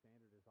do, his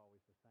standard is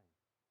always the same.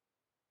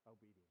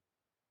 Obedience.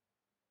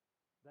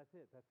 That's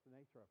it. That's the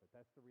nature of it.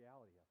 That's the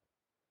reality of it.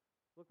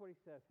 Look what he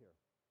says here.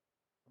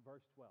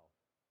 Verse 12.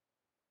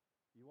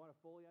 You want to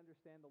fully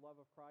understand the love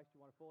of Christ?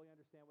 You want to fully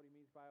understand what he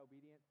means by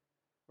obedience?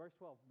 Verse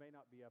 12 may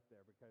not be up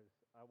there because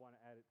I want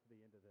to add it to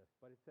the end of this.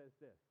 But it says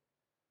this.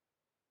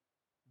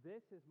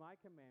 This is my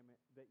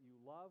commandment, that you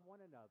love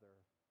one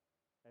another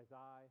as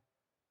I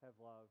have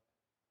loved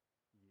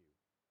you.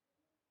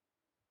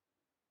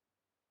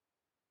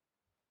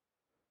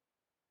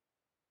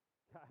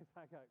 Guys,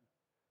 I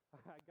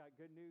got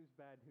good news,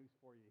 bad news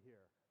for you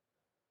here.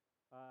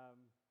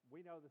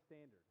 We know the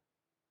standard.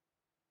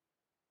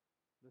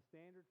 The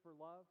standard for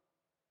love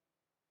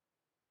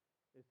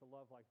is to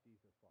love like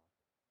Jesus loved.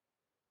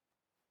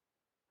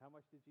 How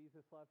much did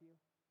Jesus love you?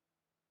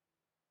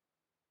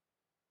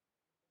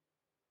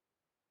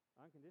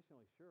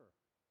 Unconditionally, sure.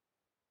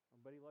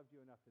 But he loved you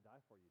enough to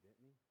die for you,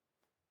 didn't he?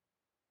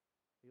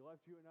 He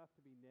loved you enough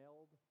to be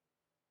nailed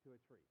to a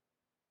tree.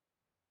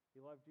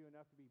 He loved you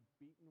enough to be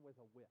beaten with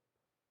a whip.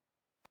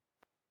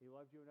 He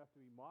loved you enough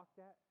to be mocked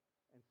at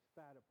and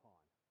spat upon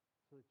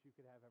so that you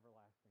could have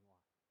everlasting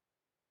life.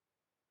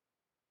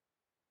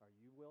 Are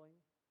you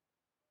willing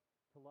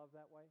to love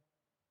that way?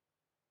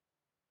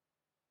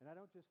 And I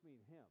don't just mean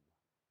him,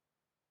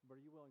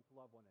 but are you willing to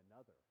love one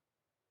another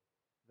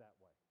that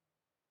way?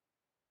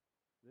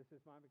 This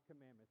is my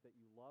commandment, that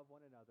you love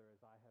one another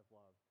as I have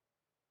loved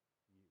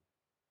you.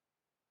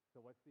 So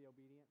what's the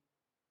obedience?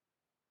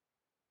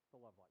 To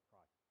love like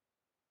Christ.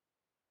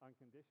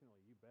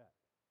 Unconditionally, you bet.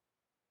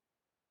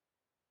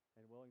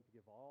 And willing to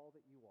give all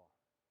that you are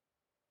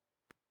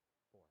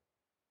for it.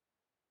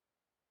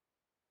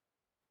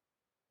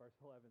 Verse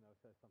 11, though,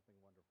 says something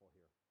wonderful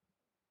here.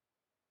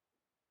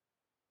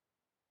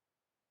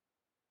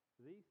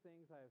 These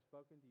things I have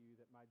spoken to you,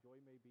 that my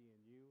joy may be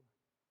in you,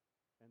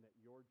 and that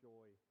your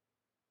joy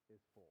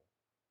is full.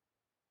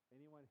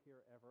 Anyone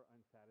here ever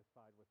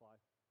unsatisfied with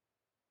life?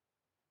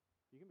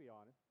 You can be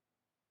honest.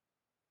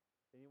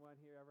 Anyone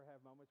here ever have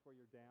moments where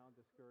you're down,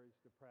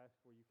 discouraged, depressed,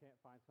 where you can't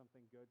find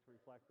something good to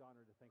reflect on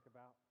or to think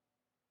about?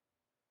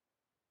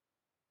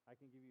 I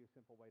can give you a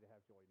simple way to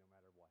have joy no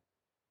matter what.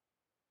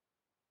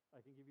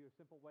 I can give you a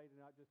simple way to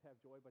not just have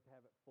joy, but to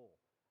have it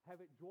full.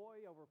 Have it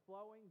joy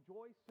overflowing,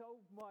 joy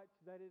so much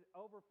that it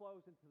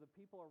overflows into the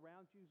people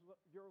around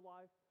your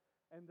life,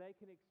 and they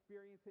can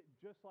experience it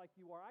just like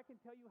you are. I can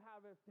tell you how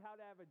to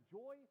have a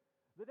joy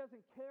that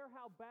doesn't care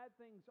how bad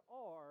things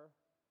are.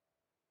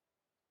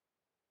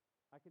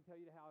 I can tell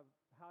you how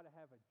to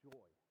have a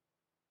joy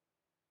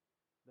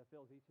that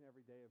fills each and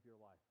every day of your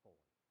life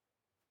fully.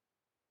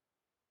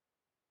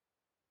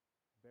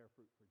 Bear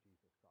fruit for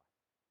Jesus Christ.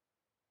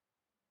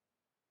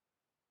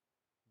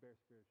 Bear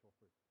spiritual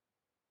fruit.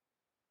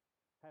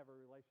 Have a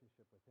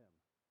relationship with him.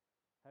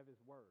 Have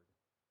his word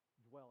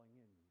dwelling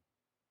in you.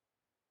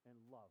 And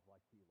love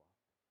like he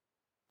loved.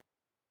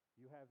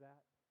 You have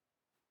that,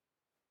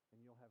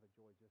 and you'll have a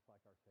joy just like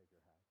our Savior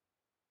had.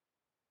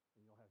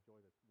 And you'll have joy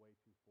that's way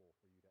too full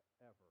for you to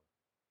ever,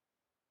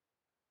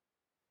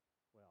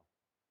 well,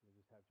 you'll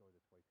just have joy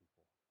that's way too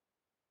full.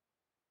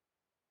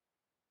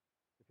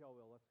 If y'all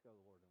will, let's go to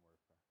the Lord in word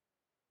of prayer.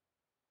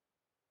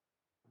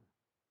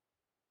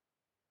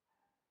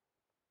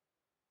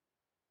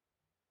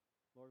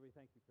 Lord, we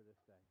thank you for this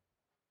day.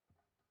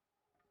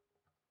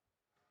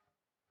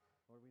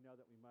 Lord, we know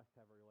that we must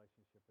have a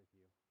relationship with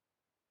you.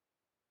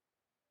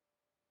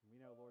 And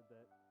we know, Lord,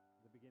 that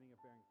the beginning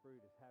of bearing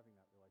fruit is having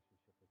that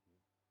relationship with you.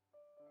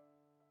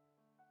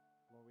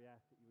 Lord, we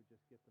ask that you would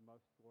just get the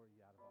most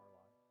glory out of our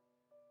lives.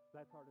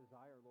 That's our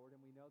desire, Lord,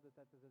 and we know that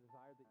that is a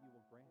desire that you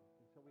will grant.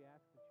 And so we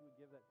ask that you would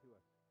give that to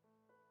us.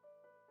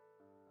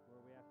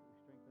 Lord, we ask that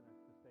you strengthen us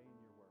to stay in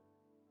your word.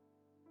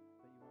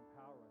 That you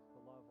empower us to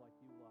love like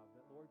you love.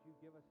 That, Lord, you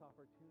give us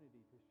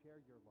opportunity to share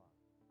your love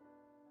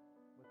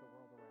with the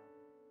world around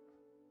us.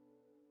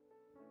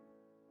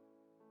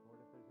 Lord,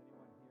 if there's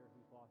anyone here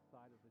who's lost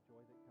sight of the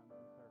joy that comes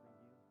in serving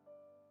you,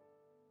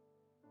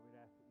 Lord, we'd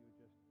ask that you would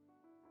just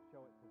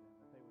show it to them,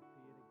 that they would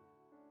see it again.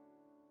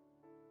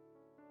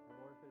 And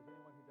Lord, if there's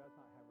anyone who does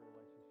not have a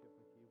relationship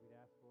with you, we'd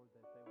ask, Lord,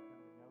 that they would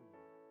come to know you.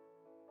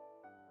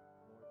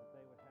 Lord, that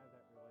they would have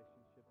that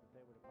relationship, that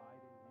they would abide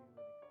in you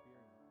and experience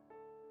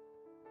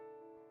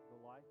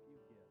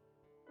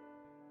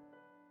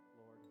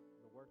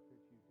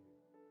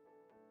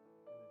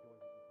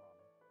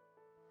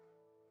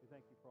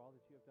thank you for all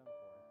that you have done for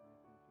us. And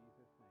it's in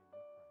Jesus' name we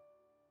pray.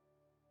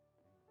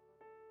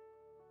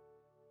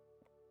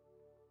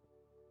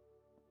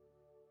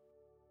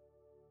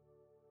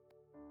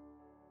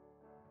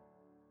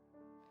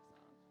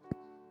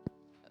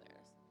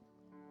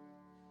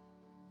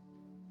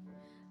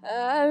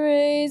 I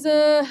raise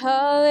a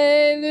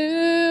hallelujah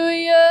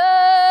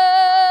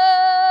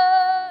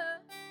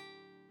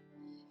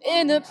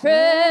in the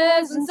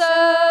presence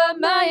of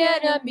my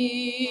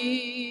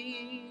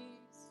enemies.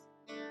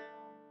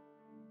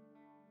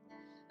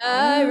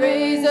 I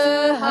raise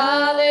a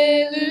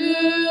hallelujah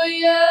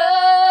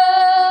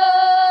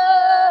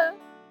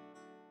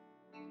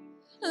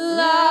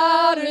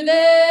louder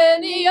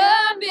than the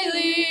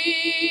unbelief.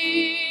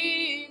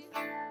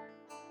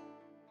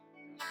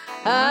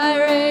 I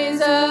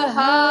raise a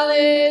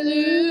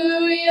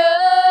hallelujah.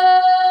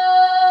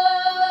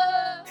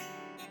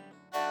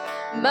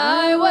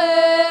 My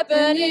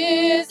weapon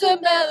is a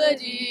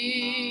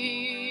melody.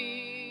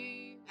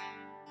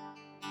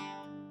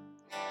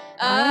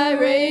 I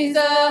raise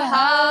a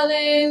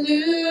hallelujah.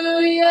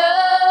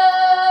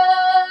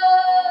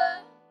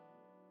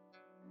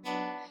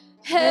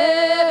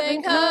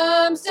 Heaven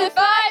comes to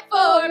fight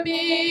for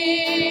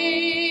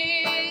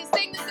me.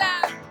 Sing this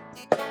out.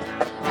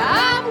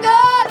 I'm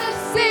gonna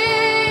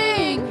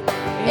sing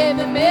in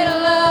the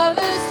middle of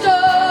the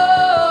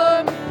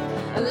storm,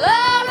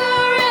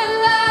 louder and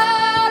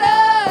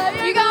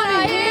louder. You're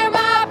gonna hear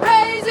my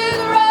praises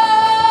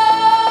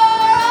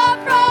roar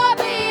from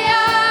the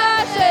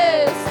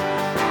ashes.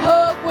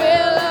 Hope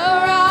will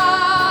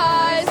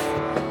arise.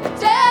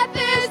 Death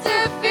is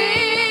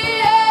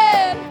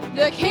defeated.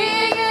 The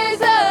King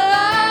is alive.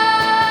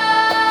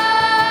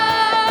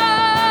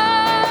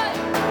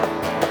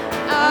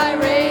 I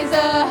raise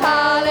a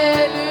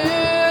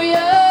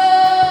hallelujah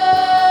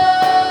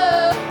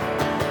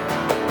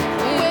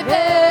with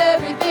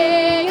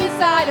everything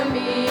inside of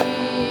me.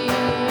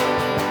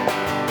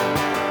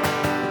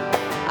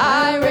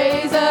 I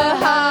raise a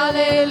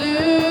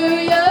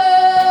hallelujah.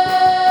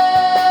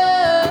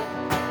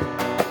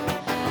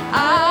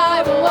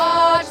 I will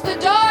watch the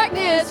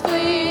darkness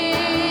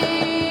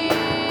flee.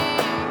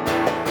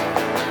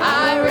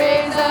 I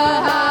raise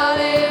a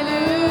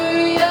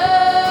hallelujah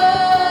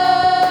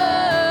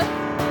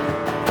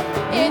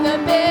in the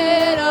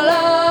middle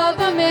of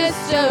the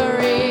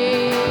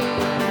mystery.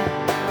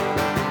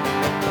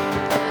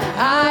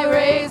 I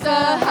raise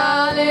a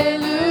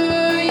hallelujah.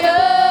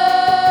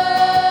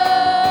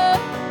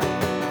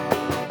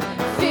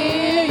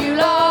 Fear you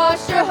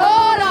lost your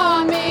hold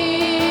on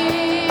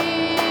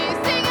me.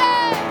 Sing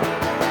it.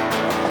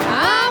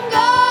 I'm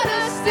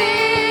gonna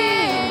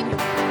sing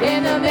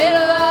in the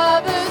middle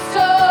of the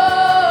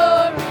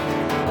storm,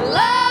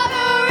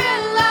 louder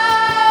and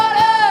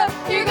louder.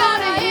 You're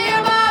gonna hear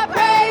my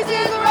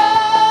praises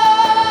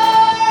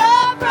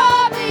roar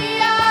from the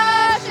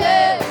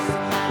ashes.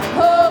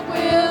 Hope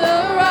will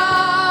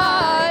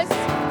arise.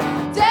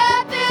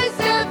 Death is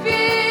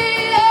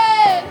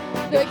defeated.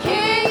 The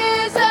King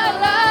is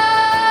alive.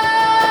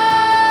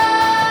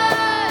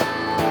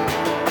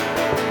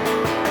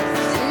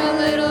 Sing a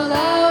little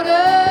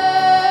louder.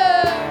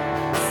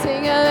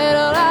 Sing a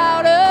little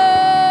louder.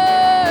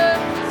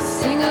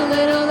 Sing a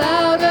little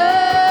louder.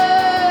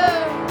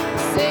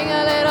 Sing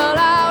a little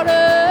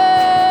louder.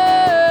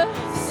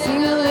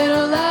 Sing a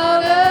little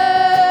louder.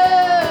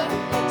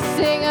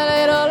 Sing a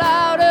little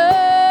louder.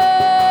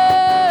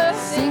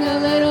 Sing a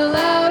little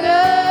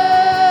louder.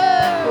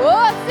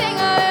 Oh, sing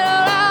a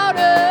little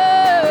louder.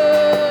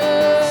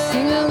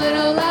 Sing a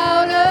little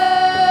louder.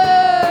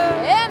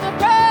 In the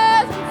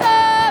presence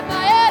of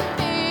my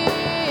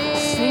enemies.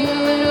 Sing a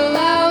little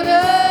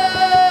louder.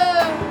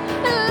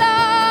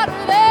 Louder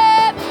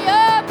than the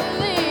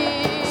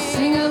unbelief.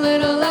 Sing a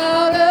little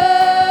louder.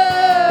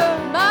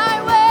 My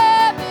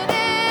weapon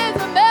is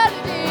a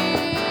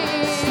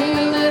melody. Sing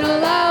a little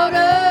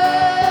louder.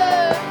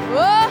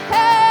 Oh,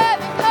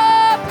 heaven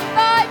come to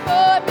fight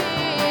for me.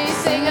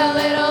 Sing a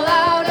little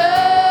louder.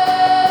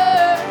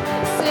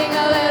 Sing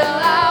a little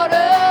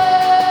louder.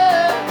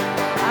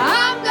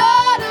 I'm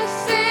gonna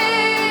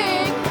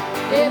sing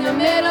in the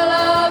middle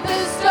of the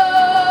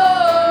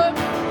storm,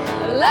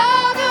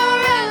 louder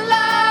and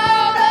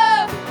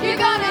louder. You're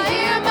gonna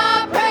hear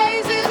my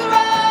praises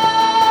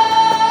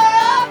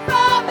roar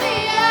from the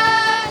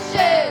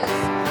ashes.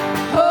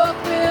 Hope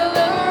will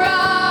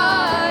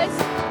arise.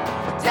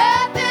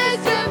 Death is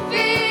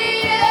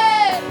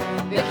defeated.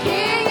 The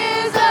King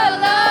is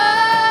alive.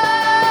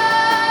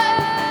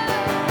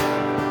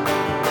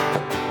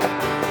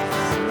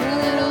 Sing a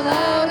little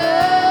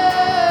louder.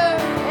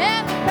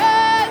 In the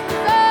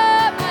presence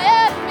of my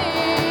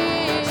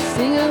enemies.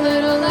 Sing a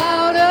little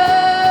louder.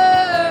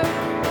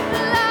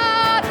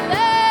 Louder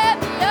than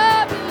the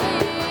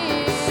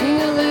unbelief. Sing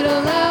a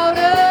little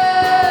louder.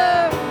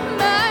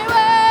 My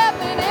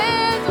weapon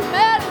is a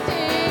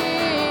melody.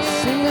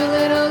 Sing a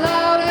little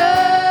louder.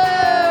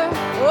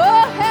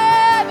 Oh,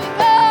 heaven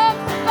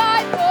comes to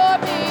fight for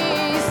me.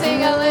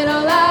 Sing a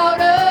little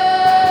louder.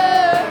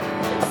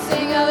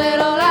 Sing a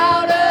little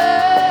louder.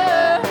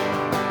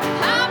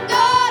 I'm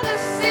gonna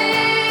sing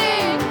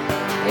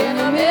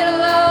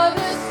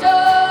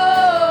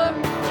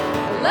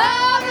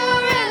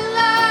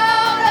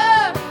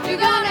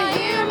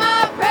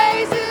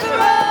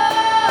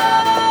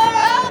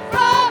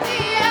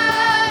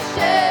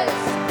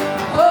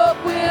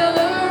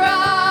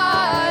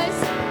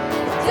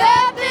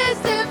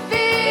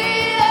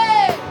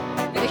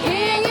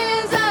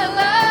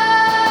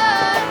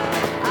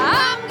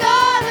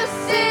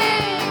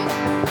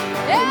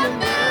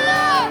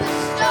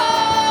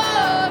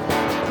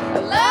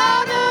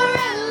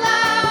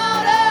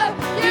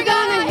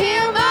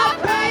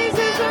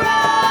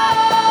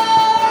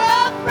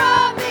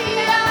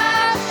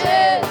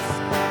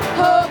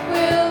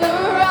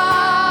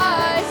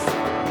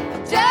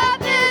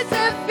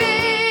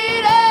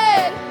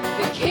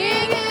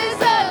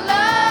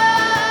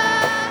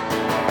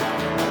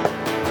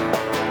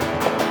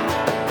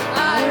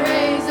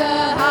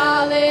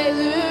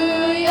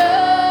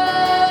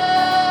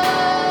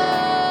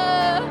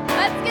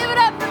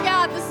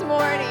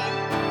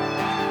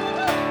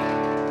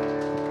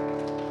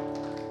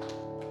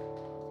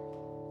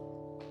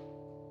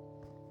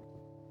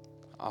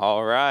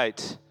All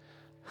right.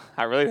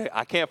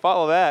 I can't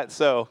follow that.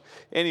 So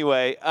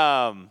anyway,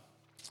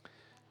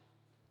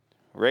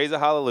 raise a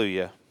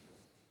hallelujah.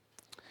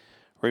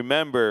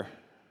 Remember,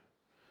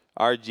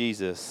 our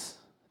Jesus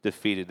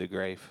defeated the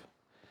grave.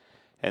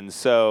 And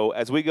so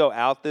as we go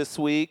out this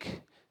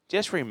week,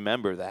 just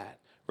remember that.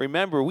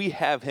 Remember, we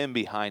have him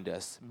behind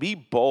us. Be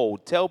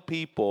bold. Tell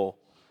people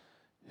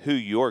who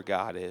your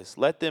God is.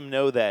 Let them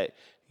know that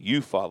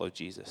you follow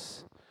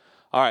Jesus.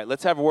 All right,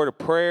 let's have a word of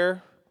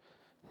prayer.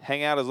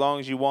 Hang out as long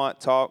as you want.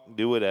 Talk,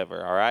 do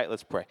whatever. All right,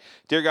 let's pray.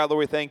 Dear God, Lord,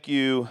 we thank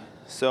you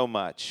so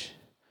much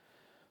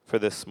for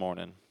this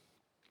morning.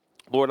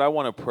 Lord, I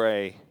want to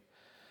pray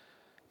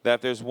that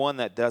if there's one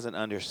that doesn't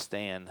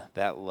understand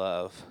that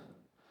love,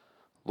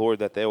 Lord,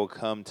 that they will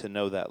come to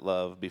know that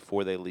love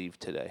before they leave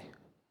today.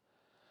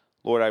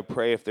 Lord, I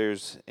pray if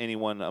there's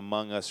anyone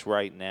among us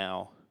right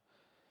now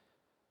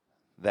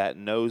that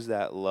knows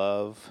that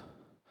love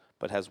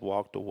but has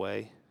walked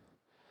away,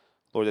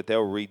 Lord, that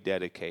they'll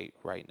rededicate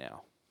right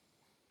now.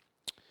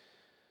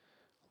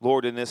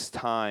 Lord, in this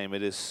time,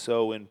 it is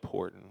so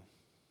important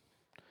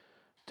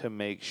to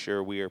make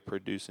sure we are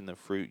producing the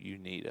fruit you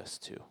need us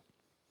to.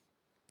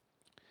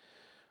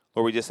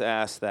 Lord, we just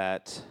ask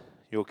that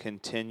you'll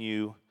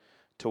continue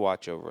to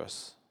watch over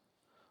us.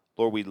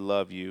 Lord, we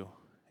love you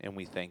and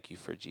we thank you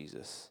for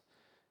Jesus.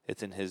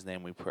 It's in his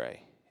name we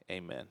pray.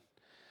 Amen.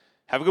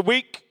 Have a good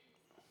week.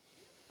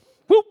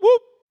 Whoop,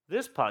 whoop.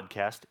 This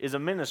podcast is a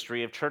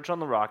ministry of Church on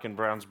the Rock in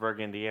Brownsburg,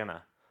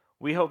 Indiana.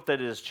 We hope that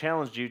it has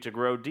challenged you to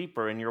grow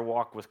deeper in your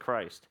walk with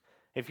Christ.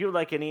 If you would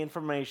like any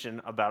information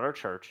about our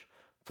church,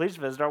 please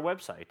visit our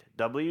website,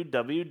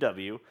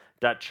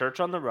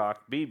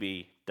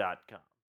 www.churchontherockbb.com.